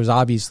course it was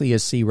obviously a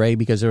Sea Ray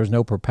because there was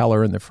no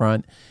propeller in the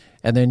front.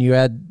 And then you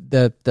had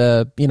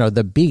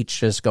the beach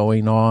just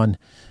going on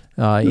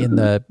in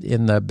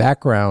the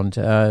background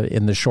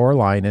in the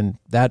shoreline, and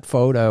that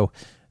photo.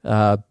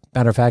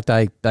 Matter of fact,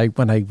 I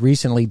when I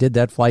recently did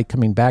that flight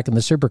coming back in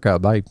the Super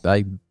Cub, I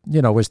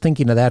was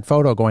thinking of that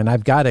photo, going,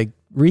 I've got to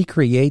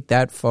recreate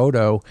that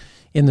photo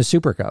in the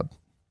Super Cub.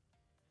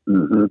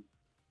 Mm-hmm.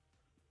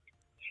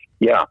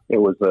 Yeah, it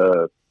was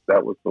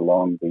that was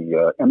along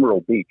the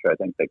Emerald Beach, I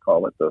think they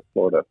call it, the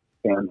Florida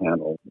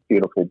Panhandle.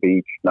 Beautiful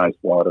beach, nice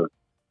water.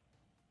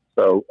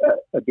 So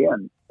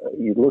again,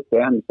 you look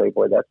down and say,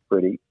 boy, that's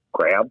pretty.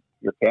 Grab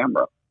your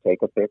camera,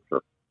 take a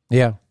picture.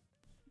 Yeah.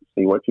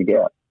 See what you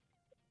get.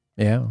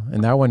 Yeah,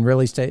 and that one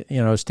really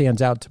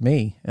stands out to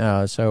me.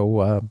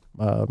 So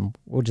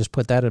we'll just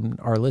put that in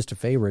our list of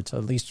favorites,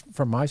 at least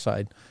from my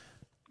side.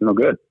 No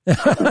good.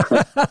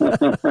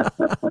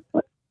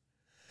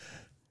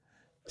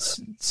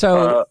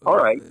 So, all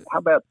right. How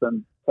about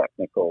some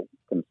technical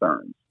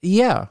concerns?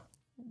 Yeah.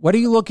 What are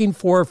you looking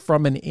for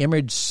from an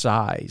image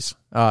size?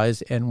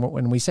 And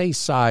when we say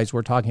size,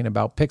 we're talking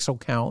about pixel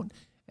count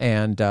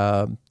and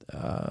the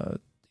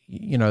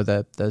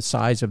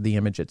size of the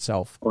image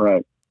itself.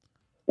 Right.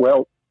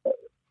 Well,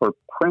 for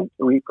print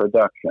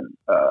reproduction,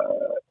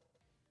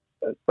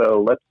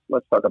 so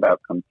let's talk about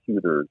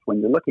computers.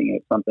 When you're looking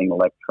at something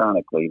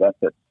electronically, that's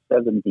at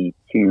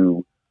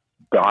 72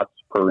 dots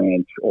per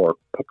inch or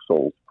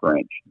pixels per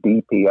inch,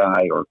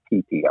 DPI or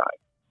PPI,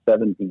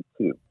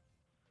 72.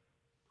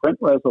 Print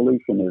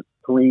resolution is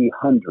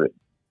 300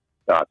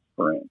 dots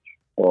per inch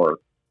or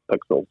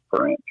pixels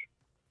per inch,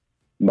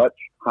 much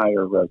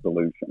higher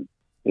resolution.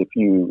 If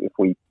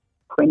we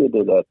printed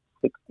it at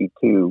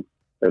 62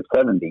 or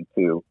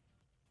 72,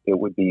 it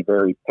would be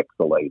very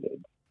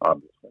pixelated,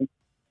 obviously.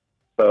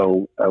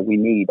 So we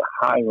need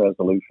high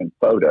resolution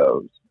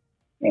photos,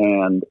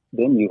 and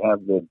then you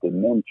have the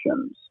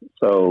dimensions.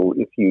 So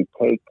if you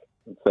take,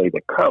 say,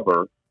 the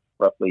cover,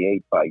 roughly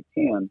 8 by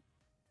 10,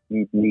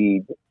 you'd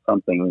need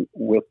something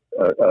with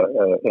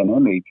an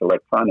image,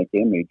 electronic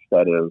image,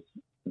 that is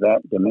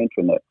that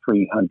dimension at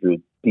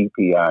 300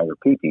 DPI or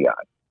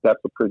PPI. That's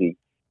a pretty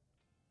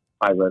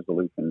high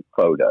resolution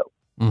photo.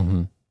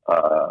 Mm-hmm.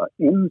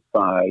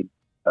 Inside,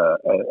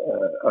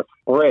 a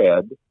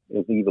spread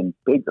is even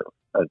bigger,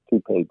 a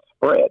 2-page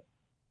spread,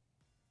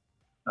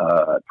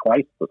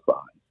 twice the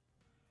size.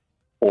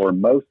 For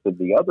most of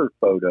the other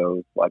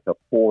photos, like a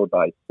 4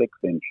 by 6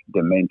 inch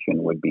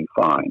dimension would be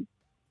fine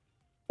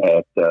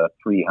at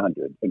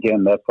 300.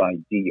 Again, that's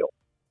ideal.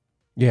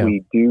 Yeah.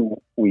 We do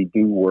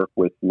work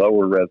with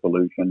lower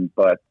resolution,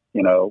 but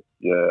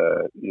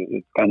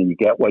it's kind of, you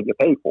get what you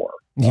pay for.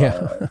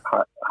 Yeah.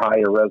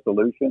 Higher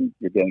resolution,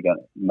 you're going to get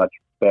much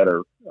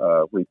better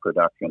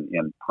reproduction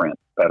in print,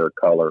 better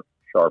color,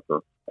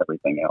 sharper,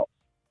 everything else.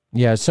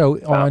 Yeah. So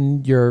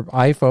on your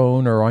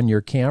iPhone or on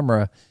your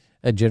camera,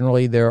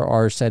 generally there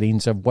are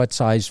settings of what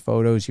size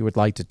photos you would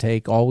like to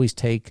take. Always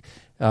take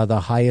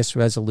the highest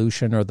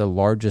resolution or the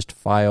largest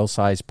file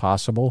size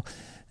possible.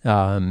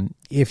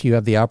 If you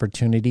have the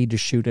opportunity to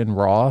shoot in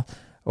RAW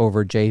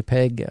over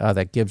JPEG,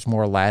 that gives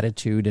more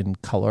latitude in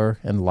color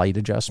and light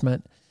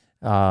adjustment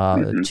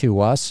to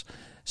us.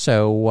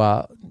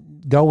 So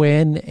go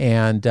in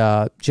and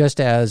just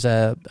as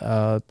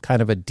a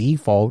kind of a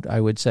default, I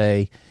would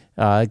say,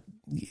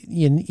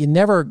 you're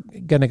never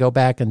going to go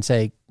back and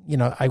say,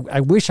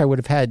 I wish I would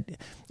have had,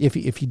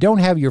 if you don't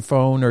have your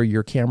phone or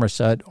your camera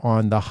set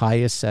on the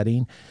highest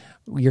setting,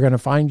 you're going to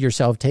find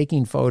yourself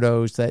taking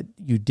photos that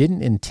you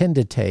didn't intend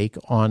to take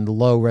on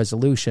low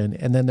resolution,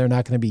 and then they're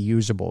not going to be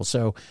usable.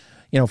 So,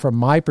 from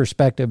my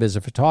perspective as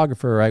a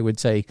photographer, I would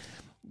say,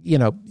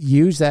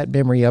 use that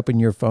memory up in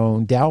your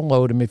phone,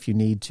 download them if you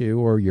need to,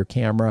 or your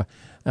camera.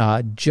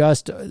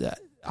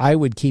 I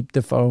would keep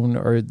the phone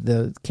or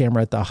the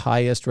camera at the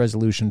highest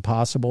resolution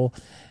possible.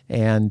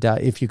 And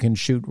if you can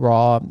shoot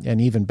RAW,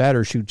 and even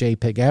better, shoot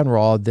JPEG and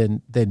RAW,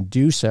 then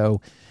do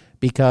so,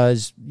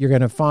 because you're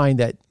going to find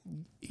that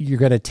you're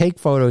going to take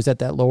photos at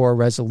that lower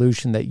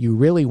resolution that you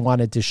really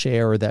wanted to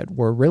share, or that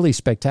were really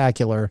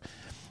spectacular,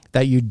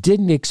 that you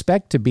didn't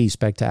expect to be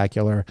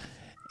spectacular,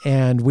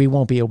 and we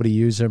won't be able to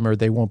use them, or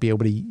they won't be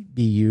able to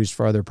be used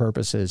for other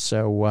purposes.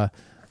 So,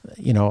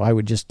 I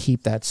would just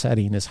keep that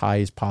setting as high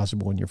as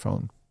possible in your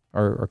phone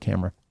or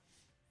camera.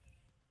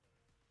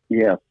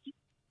 Yes.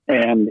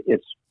 And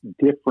it's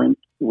different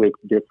with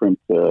different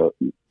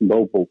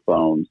mobile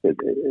phones.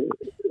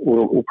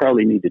 We'll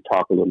probably need to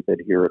talk a little bit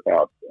here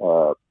about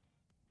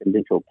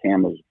conventional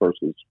cameras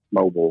versus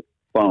mobile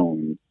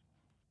phone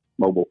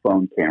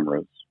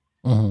cameras.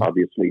 Mm-hmm.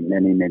 Obviously,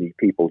 many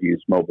people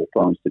use mobile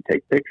phones to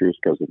take pictures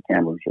because the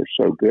cameras are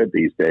so good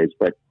these days.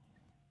 But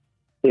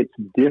it's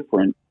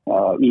different,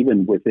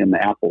 even within the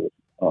Apple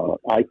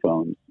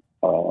iPhones,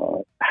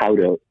 how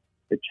to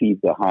achieve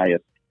the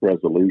highest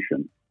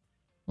resolution.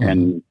 Mm-hmm.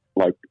 And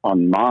like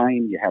on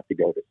mine, you have to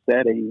go to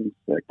settings,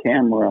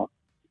 camera,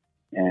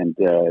 and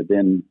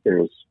then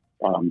there's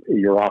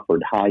you're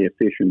offered high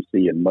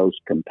efficiency and most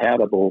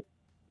compatible,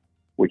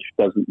 which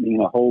doesn't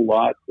mean a whole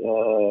lot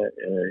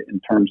in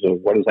terms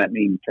of what does that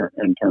mean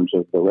in terms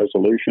of the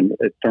resolution.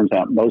 It turns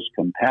out most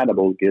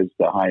compatible gives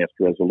the highest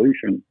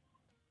resolution.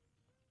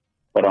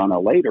 But on a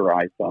later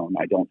iPhone,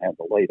 I don't have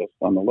the latest.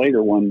 On the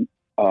later one,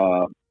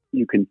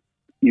 you could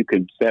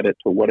set it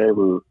to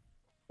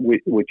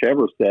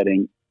whichever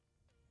setting,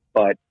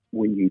 but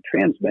when you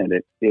transmit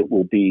it, it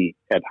will be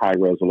at high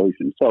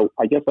resolution. So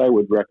I guess I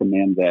would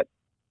recommend that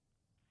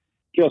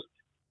just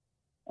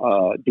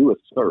do a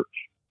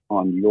search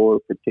on your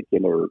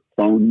particular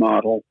phone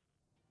model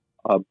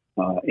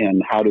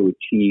and how to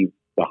achieve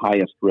the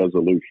highest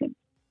resolution.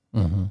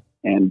 Mm-hmm.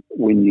 And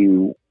when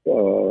you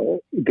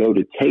go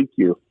to take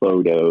your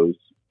photos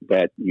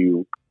that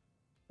you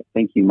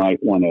think you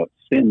might want to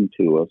send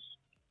to us,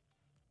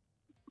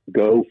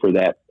 go for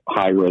that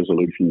high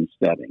resolution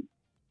setting.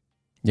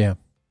 Yeah.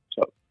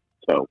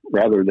 So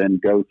rather than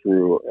go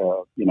through,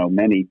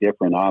 many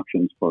different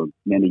options for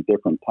many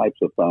different types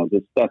of phones,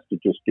 it's best to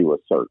just do a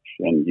search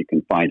and you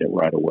can find it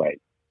right away.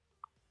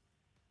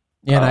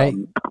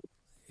 And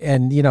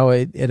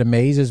it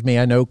amazes me.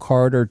 I know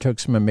Carter took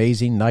some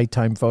amazing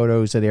nighttime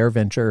photos at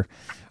AirVenture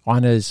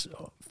on his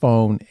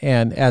phone.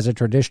 And as a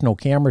traditional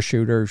camera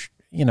shooter,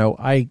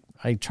 I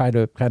try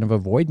to kind of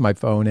avoid my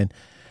phone. And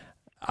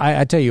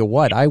I tell you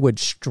what, I would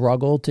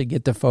struggle to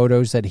get the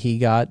photos that he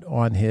got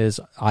on his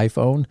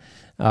iPhone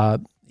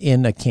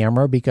in a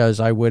camera, because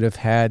I would have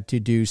had to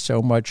do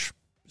so much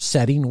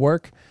setting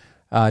work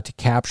to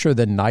capture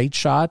the night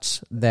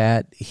shots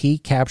that he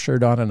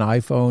captured on an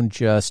iPhone.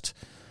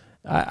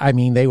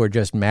 They were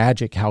just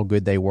magic how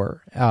good they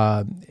were.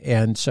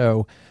 And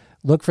so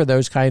look for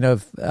those kind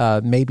of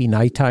maybe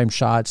nighttime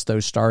shots,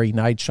 those starry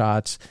night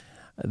shots.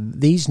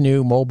 These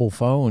new mobile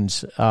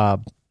phones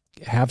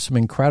have some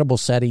incredible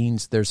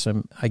settings. There's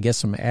some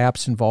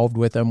apps involved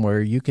with them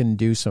where you can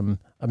do some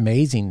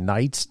amazing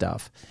night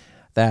stuff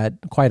that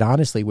quite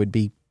honestly would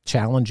be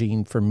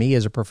challenging for me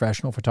as a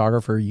professional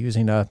photographer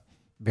using a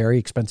very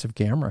expensive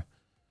camera.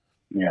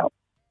 Yeah.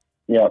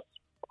 Yes.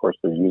 Of course,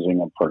 they're using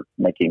them for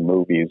making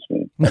movies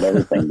and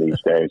everything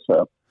these days.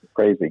 So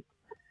crazy.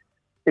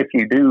 If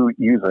you do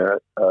use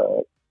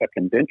a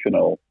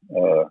conventional,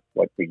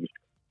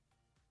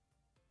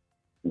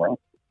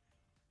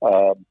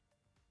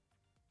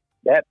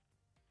 that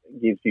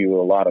gives you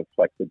a lot of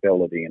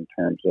flexibility in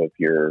terms of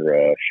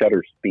your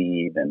shutter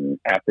speed and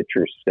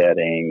aperture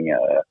setting,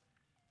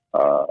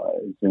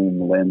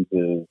 zoom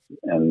lenses,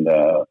 and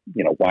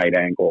wide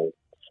angle,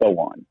 so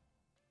on.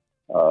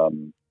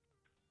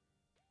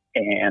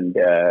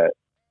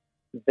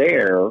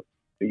 There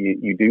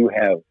you do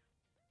have,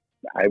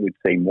 I would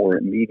say, more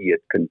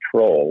immediate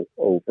control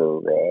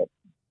over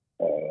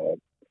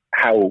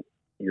how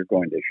you're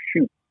going to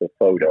shoot the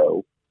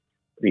photo,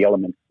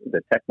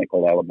 the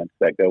technical elements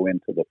that go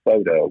into the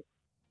photo,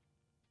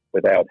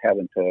 without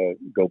having to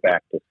go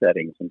back to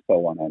settings and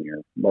so on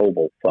your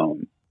mobile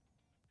phone.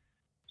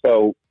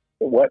 So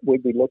what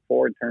would we look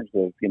for in terms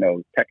of,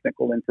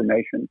 technical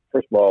information?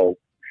 First of all,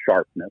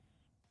 sharpness.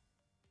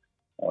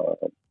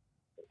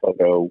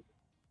 Photo,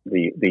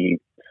 the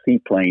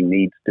seaplane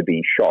needs to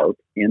be sharp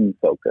in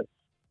focus.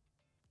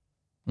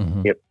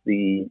 Mm-hmm.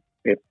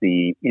 If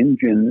the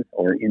engine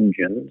or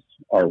engines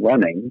are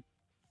running,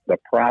 the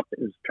prop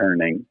is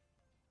turning,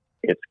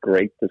 it's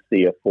great to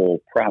see a full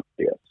prop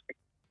disc.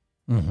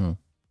 Mm-hmm.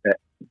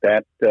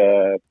 That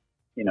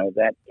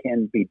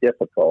can be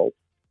difficult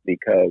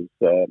because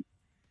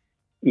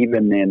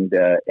even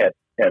at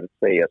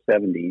say a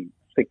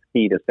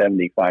 60 to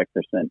 75%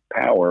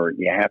 power,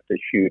 you have to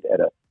shoot at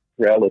a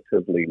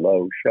relatively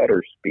low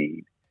shutter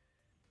speed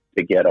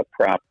to get a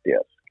prop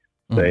disc.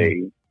 Mm-hmm.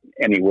 Say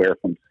anywhere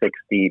from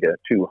 60 to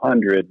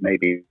 200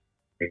 maybe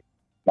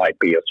might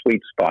be a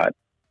sweet spot.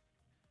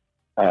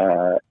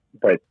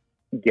 But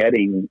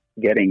getting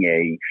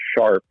a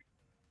sharp,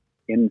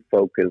 in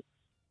focus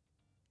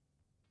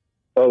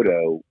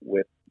photo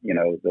with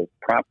the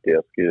prop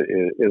disc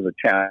is a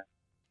challenge.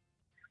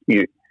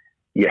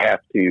 You have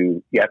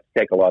to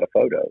take a lot of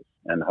photos,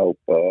 and hope,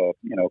 a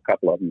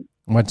couple of them.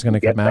 What's going to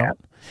come out. That.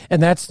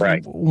 And that's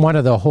right. One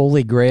of the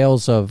holy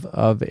grails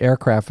of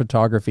aircraft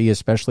photography,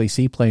 especially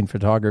seaplane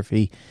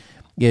photography,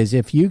 is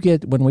if you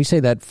get, when we say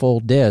that full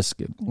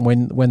disc,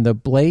 when the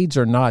blades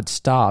are not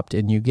stopped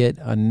and you get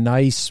a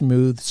nice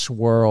smooth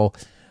swirl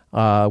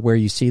where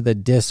you see the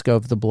disc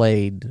of the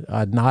blade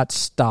not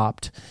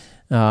stopped,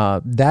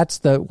 that's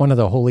one of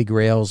the holy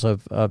grails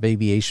of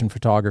aviation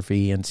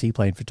photography and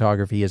seaplane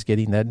photography, is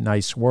getting that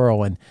nice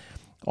swirl. And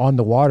on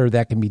the water,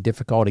 that can be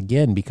difficult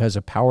again because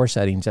of power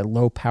settings. At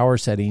low power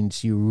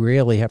settings, you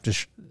really have to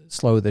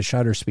slow the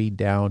shutter speed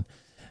down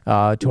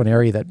to an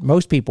area that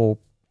most people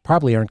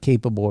probably aren't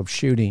capable of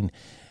shooting.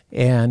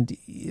 And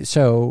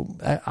so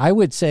I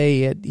would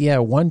say at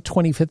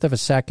 1/25th of a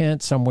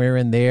second, somewhere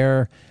in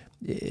there.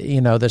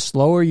 The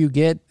slower you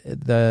get,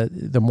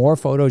 the more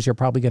photos you're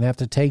probably going to have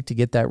to take to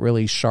get that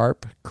really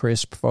sharp,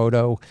 crisp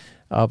photo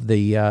of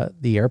the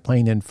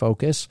airplane in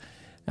focus.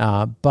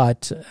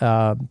 But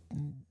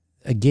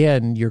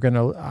again, you're going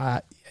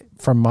to,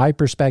 from my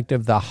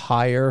perspective, the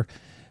higher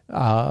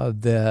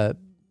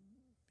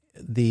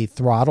the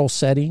throttle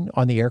setting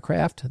on the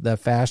aircraft, the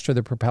faster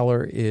the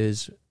propeller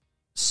is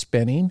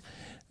spinning,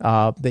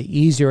 the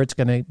easier it's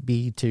going to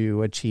be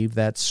to achieve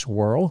that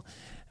swirl.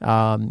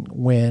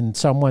 When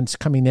someone's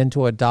coming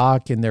into a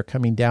dock and they're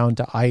coming down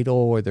to idle,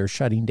 or they're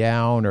shutting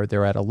down, or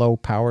they're at a low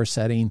power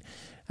setting,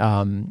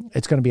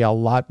 it's going to be a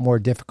lot more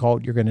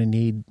difficult. You're going to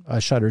need a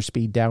shutter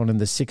speed down in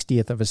the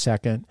 60th of a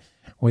second,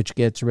 which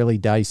gets really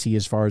dicey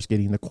as far as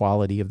getting the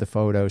quality of the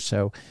photo.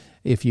 So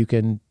if you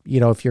can,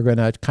 if you're going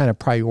to kind of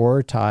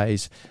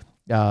prioritize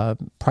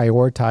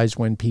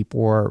when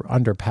people are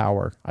under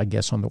power, I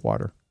guess, on the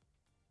water.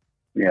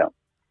 Yeah.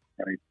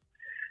 Right.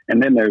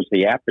 And then there's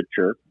the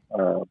aperture,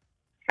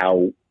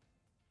 how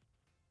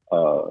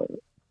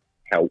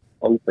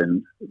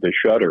open the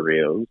shutter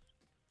is.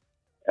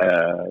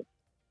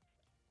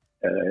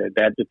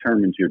 That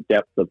determines your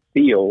depth of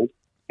field,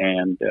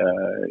 and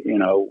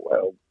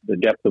the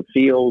depth of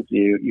field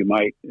you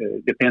might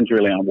depends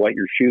really on what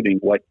you're shooting,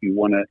 what you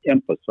want to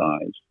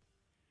emphasize.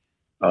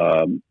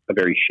 A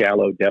very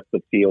shallow depth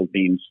of field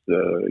means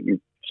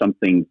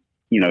something,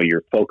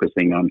 you're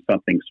focusing on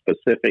something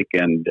specific,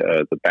 and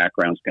the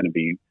background's going to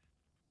be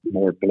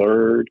more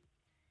blurred.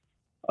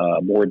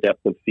 More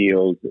depth of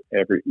field,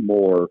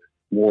 more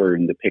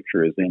in the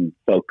picture is in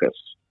focus.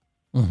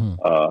 Mm-hmm.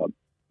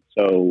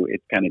 So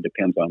it kind of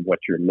depends on what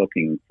you're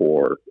looking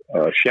for.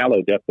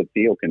 Shallow depth of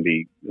field can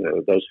be,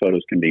 those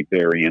photos can be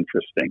very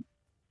interesting.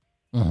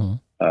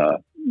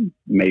 Mm-hmm.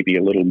 Maybe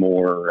a little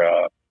more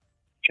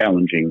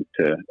challenging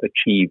to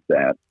achieve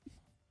that.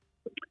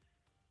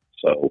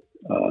 So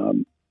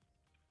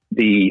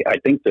I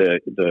think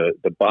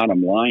the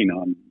bottom line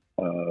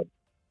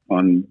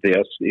on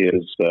this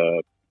is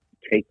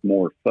take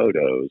more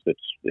photos.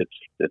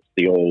 It's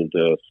the old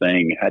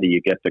saying, how do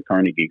you get to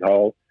Carnegie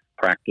Hall?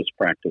 Practice,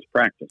 practice,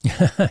 practice.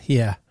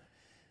 Yeah.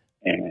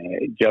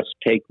 And just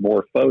take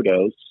more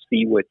photos,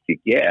 see what you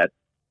get,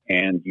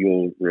 and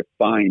you'll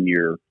refine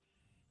your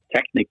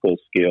technical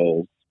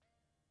skills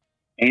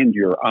and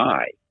your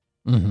eye.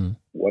 Mm-hmm.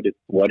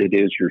 What it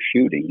is you're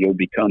shooting. You'll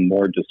become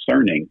more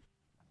discerning.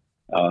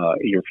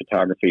 Your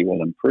photography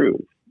will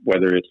improve,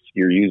 whether it's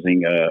you're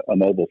using a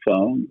mobile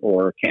phone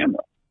or a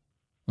camera.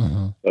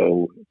 Mm-hmm.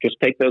 So just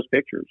take those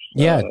pictures.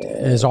 Yeah,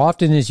 as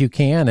often as you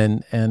can.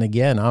 And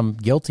again, I'm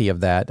guilty of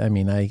that. I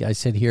mean, I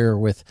sit here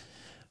with,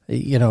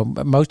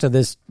 most of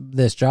this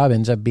job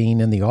ends up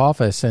being in the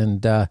office,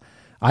 and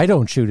I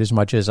don't shoot as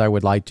much as I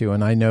would like to.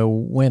 And I know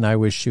when I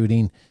was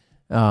shooting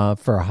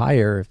for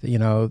hire,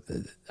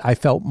 I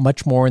felt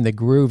much more in the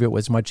groove. It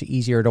was much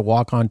easier to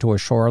walk onto a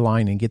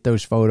shoreline and get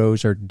those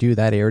photos, or do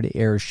that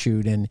air-to-air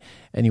shoot, and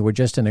you were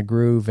just in a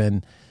groove.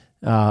 And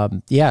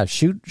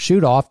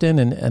shoot often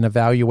and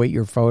evaluate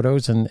your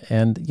photos,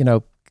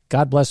 and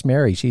God bless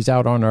Mary. She's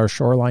out on our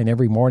shoreline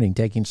every morning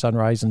taking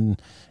sunrise,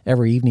 and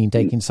every evening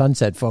taking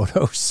sunset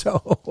photos. So,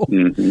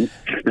 mm-hmm.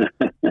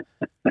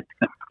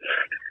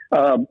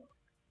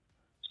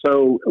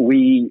 So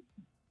we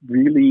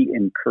really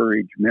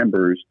encourage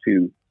members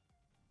to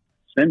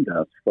send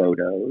us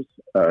photos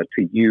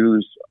to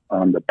use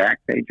on the back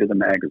page of the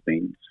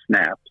magazine,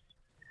 snaps.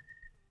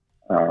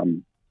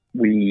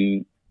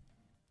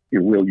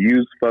 We'll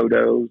use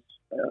photos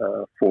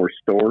for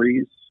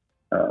stories,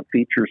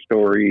 feature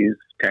stories,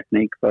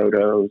 technique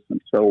photos, and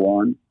so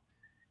on.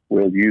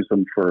 We'll use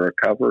them for a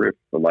cover,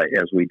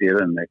 as we did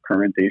in the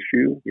current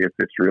issue, if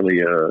it's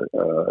really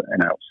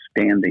an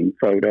outstanding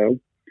photo.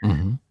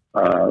 Mm-hmm.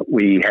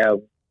 We have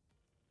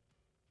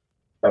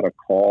got a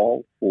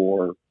call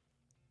for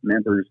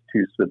members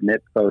to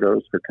submit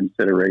photos for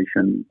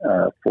consideration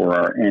for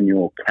our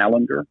annual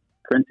calendar,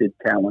 printed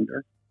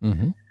calendar.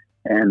 Mm-hmm.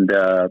 And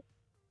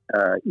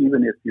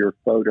even if your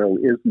photo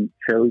isn't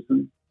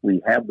chosen, we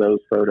have those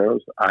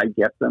photos. I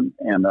get them,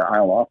 and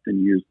I'll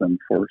often use them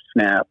for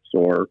snaps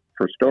or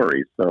for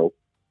stories. So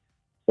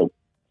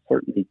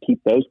certainly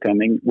keep those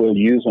coming. We'll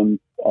use them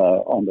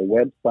on the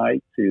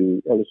website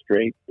to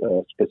illustrate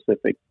a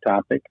specific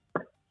topic.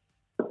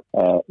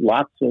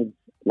 Lots of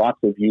lots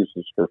of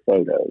uses for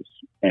photos,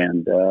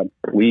 and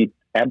we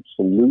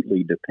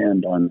absolutely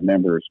depend on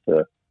members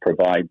to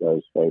provide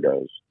those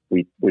photos.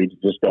 We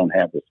just don't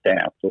have the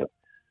staff to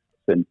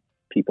send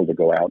people to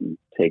go out and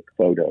take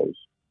photos.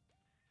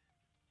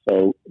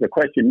 So the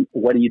question,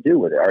 what do you do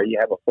with it? You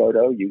have a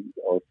photo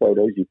or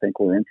photos you think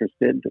we're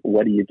interested?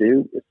 What do you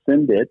do?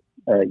 Send it,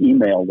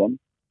 email them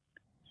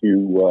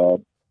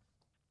to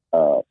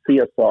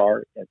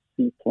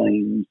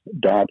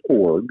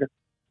csr@seaplanes.org.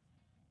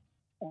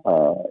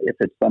 If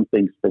it's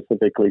something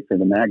specifically for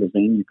the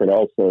magazine, you could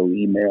also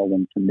email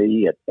them to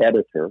me at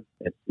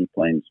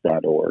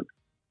editor@seaplanes.org.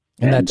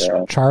 And that's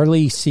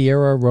Charlie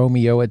Sierra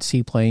Romeo at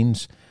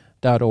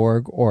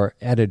seaplanes.org or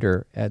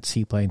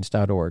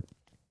editor@seaplanes.org.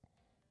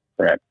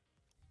 Correct.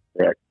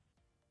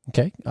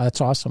 Okay,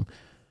 that's awesome.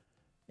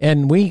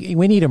 And we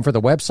need them for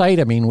the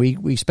website. I mean,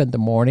 we spent the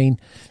morning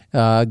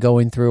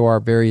going through our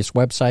various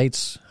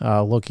websites,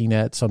 looking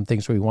at some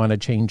things we want to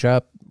change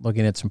up,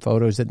 looking at some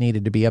photos that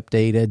needed to be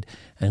updated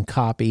and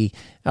copy.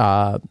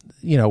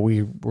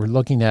 We were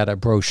looking at a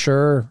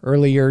brochure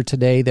earlier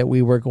today that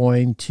we were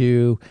going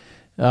to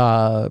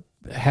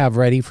have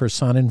ready for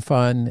Sun and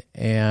Fun,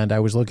 and I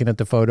was looking at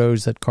the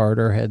photos that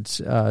Carter had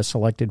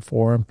selected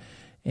for him.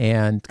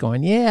 And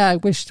going, I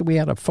wish we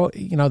had a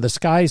photo. The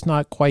sky's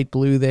not quite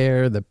blue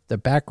there. The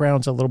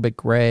background's a little bit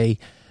gray.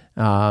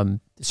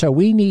 So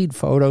we need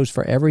photos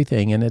for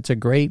everything. And it's a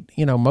great,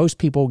 most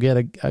people get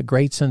a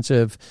great sense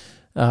of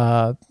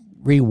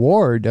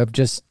reward of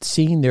just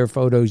seeing their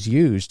photos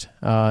used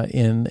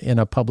in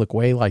a public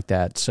way like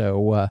that.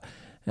 So,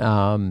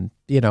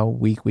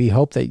 we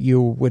hope that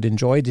you would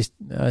enjoy just,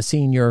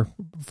 seeing your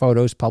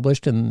photos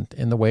published in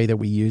the way that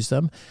we use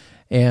them.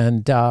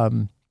 And,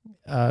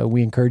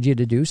 we encourage you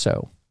to do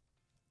so.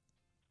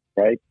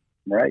 Right.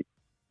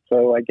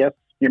 So I guess,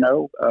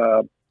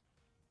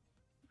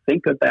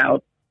 think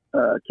about,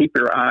 keep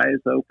your eyes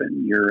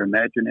open, your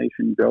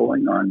imagination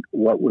going on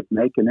what would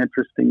make an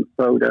interesting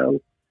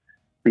photo.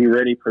 Be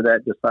ready for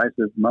that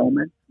decisive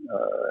moment,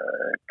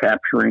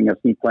 capturing a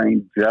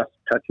seaplane just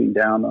touching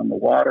down on the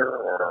water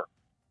or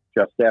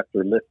just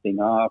after lifting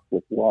off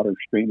with water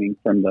streaming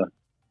from the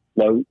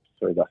floats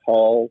or the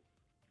hull.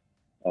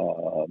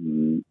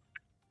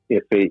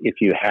 If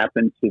you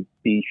happen to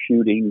be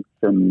shooting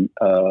from,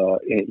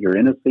 you're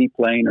in a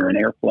seaplane or an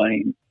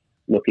airplane,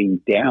 looking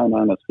down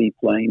on a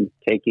seaplane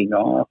taking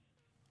off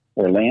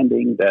or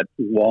landing, that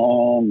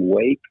long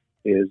wake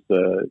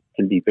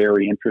can be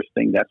very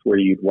interesting. That's where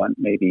you'd want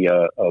maybe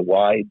a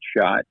wide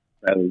shot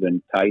rather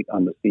than tight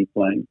on the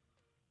seaplane.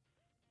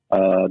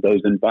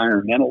 Those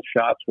environmental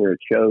shots where it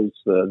shows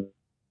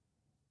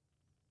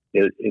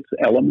its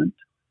element.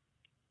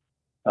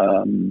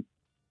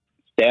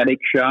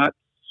 Static shots.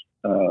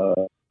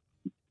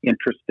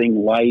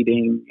 Interesting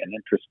lighting, an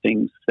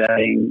interesting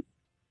setting,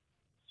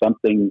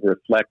 something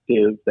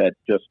reflective that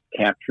just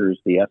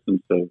captures the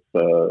essence of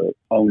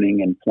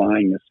owning and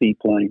flying a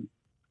seaplane.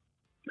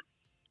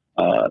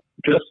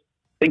 Just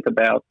think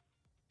about,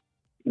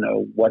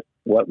 what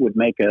would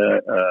make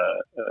a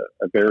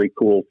very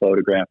cool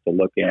photograph to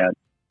look at.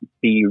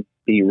 Be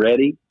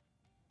ready,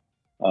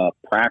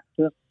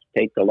 practice,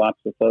 take lots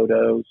of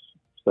photos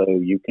so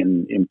you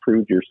can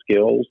improve your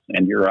skills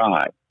and your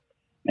eye.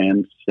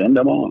 And send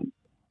them on.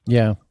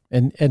 Yeah.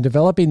 And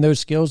developing those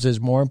skills is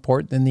more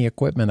important than the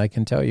equipment, I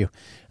can tell you.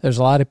 There's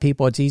a lot of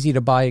people, it's easy to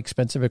buy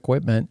expensive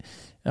equipment.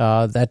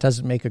 That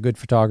doesn't make a good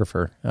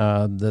photographer.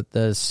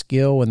 The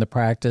skill and the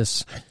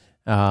practice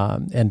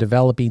and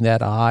developing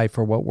that eye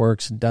for what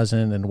works and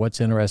doesn't and what's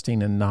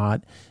interesting and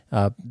not,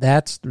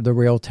 that's the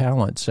real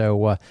talent.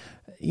 So,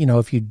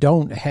 if you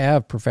don't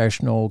have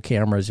professional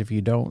cameras, if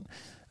you're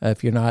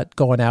not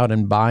going out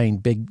and buying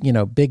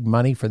big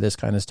money for this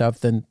kind of stuff,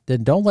 then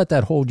don't let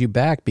that hold you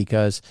back,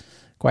 because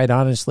quite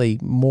honestly,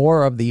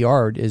 more of the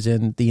art is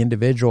in the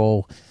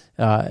individual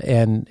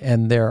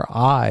and their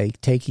eye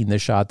taking the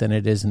shot than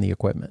it is in the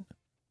equipment.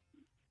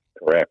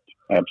 Correct.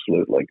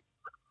 Absolutely.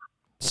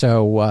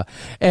 So,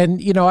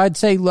 I'd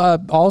say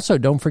also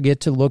don't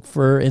forget to look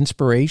for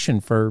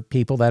inspiration for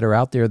people that are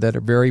out there that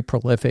are very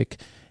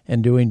prolific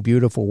and doing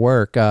beautiful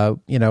work.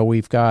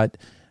 We've got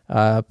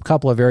a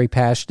couple of very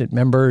passionate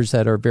members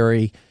that are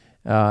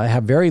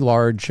have very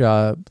large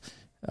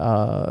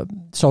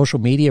social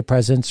media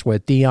presence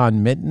with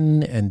Dion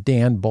Minton and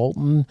Dan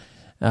Bolton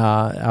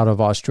out of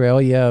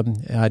Australia.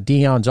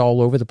 Dion's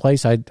all over the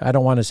place. I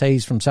don't want to say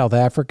he's from South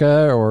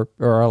Africa or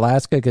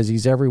Alaska, because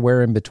he's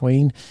everywhere in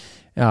between.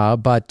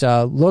 But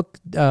look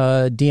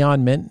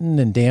Dion Minton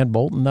and Dan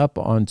Bolton up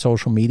on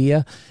social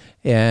media,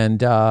 and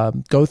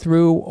go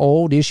through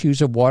old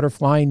issues of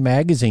Waterflying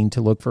magazine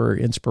to look for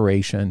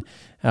inspiration.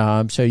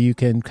 So you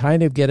can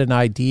kind of get an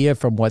idea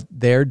from what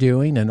they're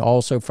doing, and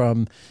also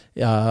from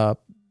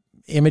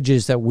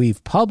images that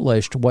we've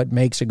published, what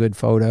makes a good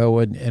photo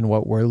and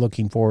what we're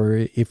looking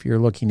for if you're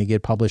looking to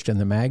get published in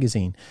the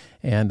magazine.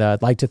 And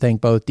I'd like to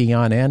thank both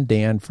Dion and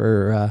Dan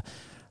for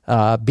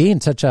being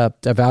such a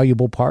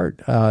valuable part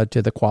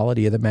to the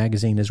quality of the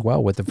magazine as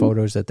well, with the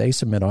photos that they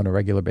submit on a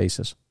regular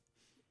basis.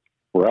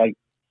 Right.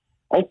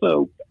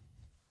 Also,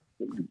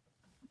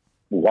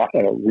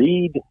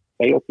 read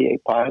AOPA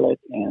Pilot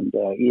and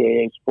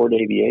EAA Sport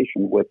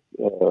Aviation with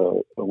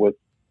the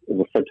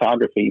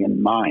photography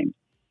in mind.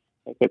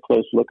 Take a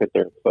close look at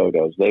their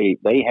photos.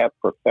 They have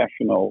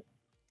professional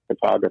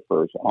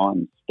photographers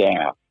on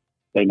staff.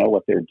 They know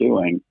what they're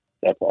doing.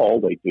 That's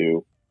all they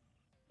do.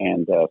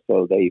 And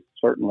so they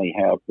certainly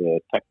have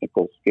the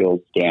technical skills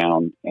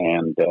down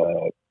and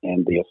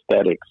the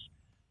aesthetics.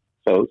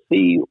 So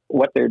see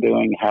what they're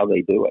doing, how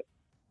they do it.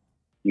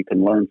 You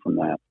can learn from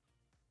that.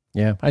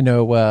 Yeah, I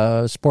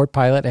know Sport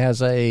Pilot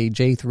has a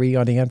J3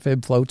 on the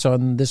Amphib floats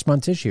on this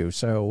month's issue.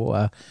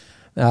 So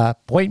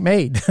point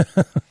made.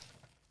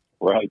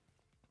 Right.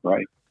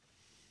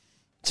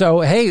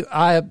 So, hey,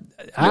 I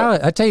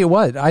tell you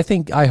what,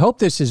 I hope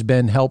this has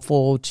been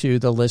helpful to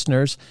the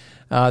listeners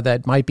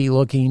that might be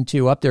looking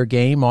to up their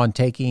game on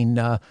taking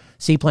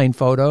seaplane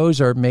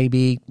photos, or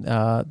maybe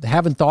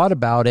haven't thought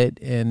about it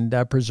and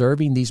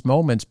preserving these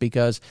moments,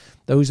 because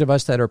those of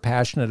us that are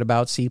passionate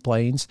about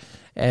seaplanes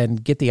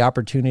and get the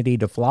opportunity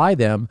to fly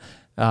them,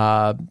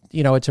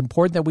 it's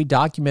important that we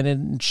document it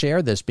and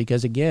share this,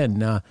 because,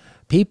 again,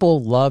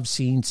 people love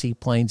seeing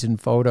seaplanes in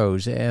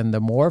photos, and the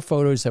more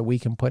photos that we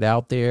can put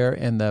out there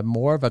and the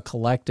more of a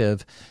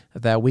collective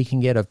that we can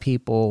get of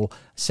people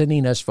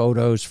sending us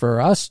photos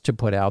for us to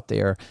put out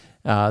there,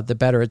 the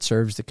better it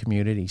serves the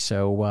community.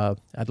 So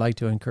I'd like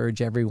to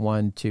encourage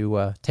everyone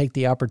to take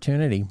the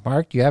opportunity.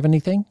 Mark, do you have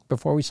anything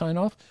before we sign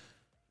off?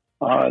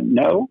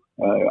 No,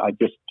 I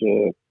just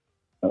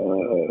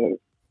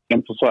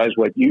emphasize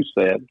what you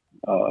said,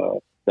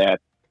 that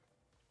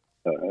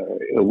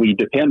we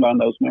depend on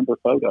those member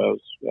photos.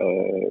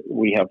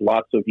 We have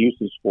lots of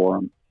uses for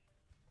them.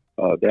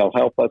 They'll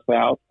help us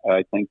out.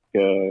 I think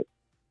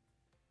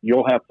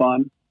you'll have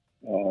fun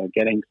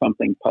getting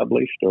something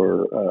published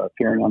or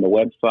appearing on the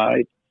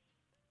website.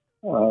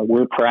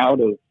 We're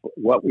proud of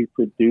what we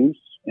produce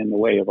in the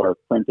way of our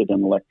printed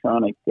and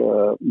electronic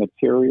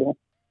material.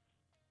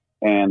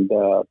 And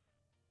so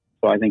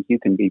I think you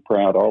can be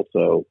proud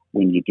also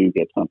when you do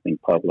get something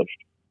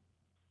published.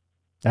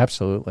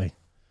 Absolutely.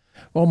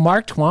 Well,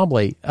 Mark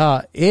Twombly,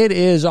 it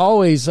is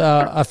always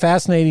a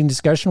fascinating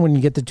discussion when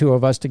you get the two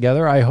of us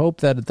together. I hope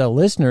that the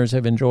listeners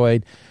have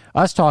enjoyed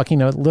us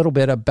talking a little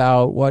bit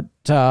about what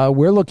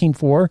we're looking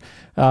for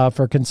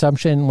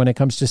consumption when it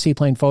comes to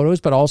seaplane photos,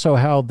 but also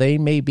how they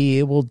may be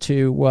able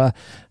to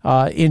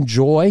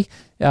enjoy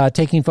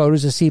taking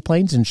photos of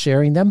seaplanes and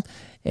sharing them,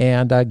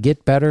 and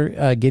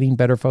getting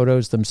better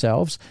photos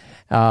themselves.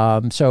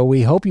 So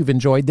we hope you've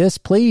enjoyed this.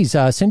 Please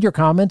send your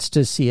comments to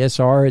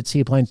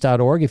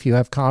csr@seaplanes.org if you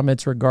have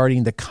comments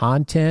regarding the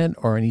content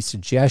or any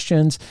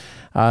suggestions.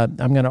 I'm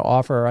going to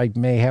offer, I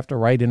may have to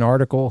write an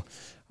article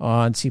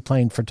on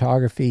seaplane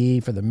photography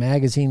for the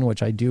magazine,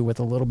 which I do with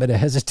a little bit of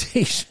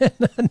hesitation,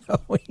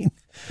 knowing...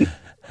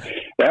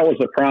 That was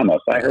a promise.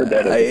 I heard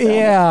that.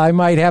 Yeah, I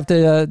might have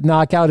to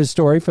knock out a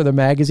story for the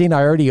magazine.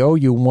 I already owe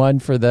you one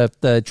for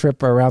the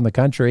trip around the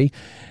country.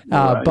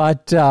 Right.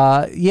 But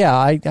I've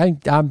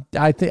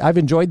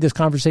enjoyed this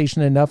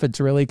conversation enough. It's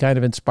really kind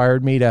of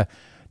inspired me to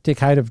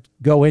kind of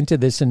go into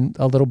this in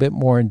a little bit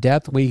more in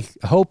depth. We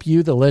hope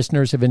you, the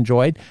listeners, have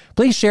enjoyed.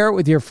 Please share it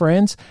with your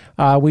friends.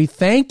 We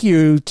thank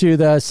you to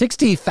the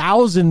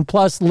 60,000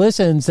 plus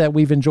listens that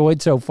we've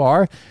enjoyed so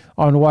far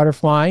on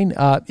Waterflying.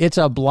 It's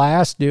a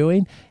blast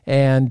doing.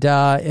 And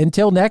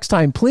until next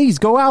time, please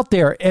go out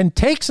there and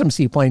take some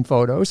seaplane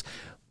photos.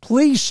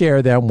 Please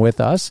share them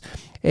with us.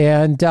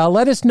 And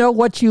let us know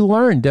what you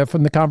learned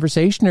from the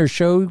conversation, or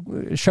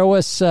show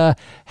us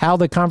how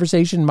the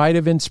conversation might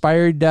have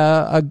inspired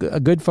a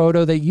good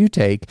photo that you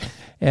take.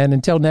 And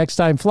until next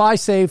time, fly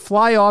safe,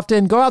 fly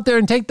often, go out there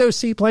and take those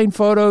seaplane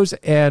photos,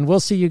 and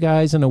we'll see you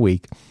guys in a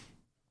week.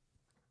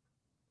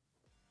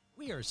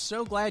 We are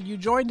so glad you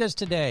joined us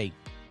today.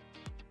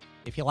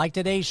 If you like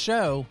today's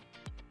show,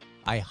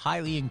 I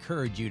highly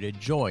encourage you to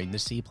join the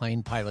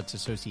Seaplane Pilots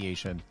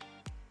Association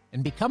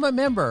and become a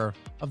member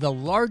of the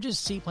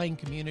largest seaplane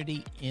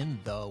community in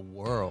the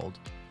world.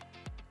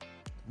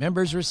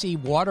 Members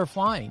receive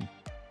Waterflying,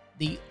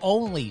 the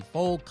only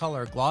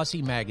full-color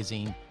glossy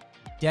magazine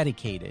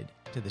dedicated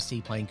to the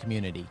seaplane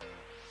community.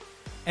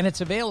 And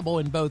it's available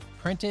in both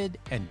printed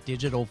and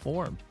digital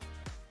form.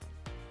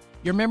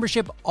 Your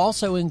membership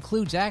also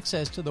includes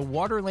access to the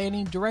Water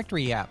Landing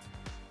Directory app,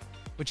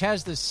 which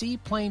has the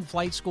Seaplane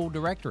Flight School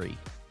Directory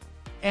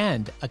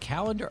and a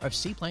calendar of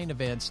seaplane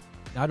events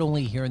not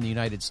only here in the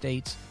United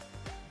States,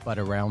 but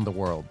around the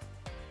world.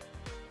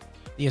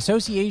 The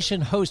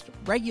association hosts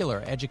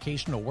regular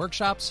educational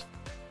workshops,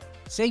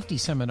 safety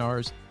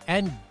seminars,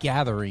 and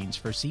gatherings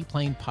for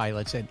seaplane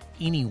pilots and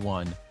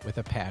anyone with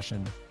a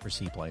passion for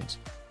seaplanes.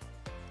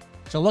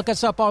 So look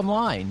us up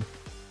online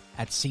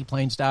at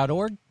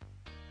seaplanes.org,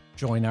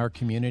 join our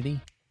community,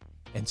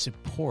 and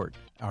support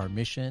our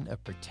mission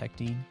of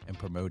protecting and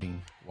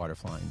promoting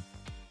waterflying.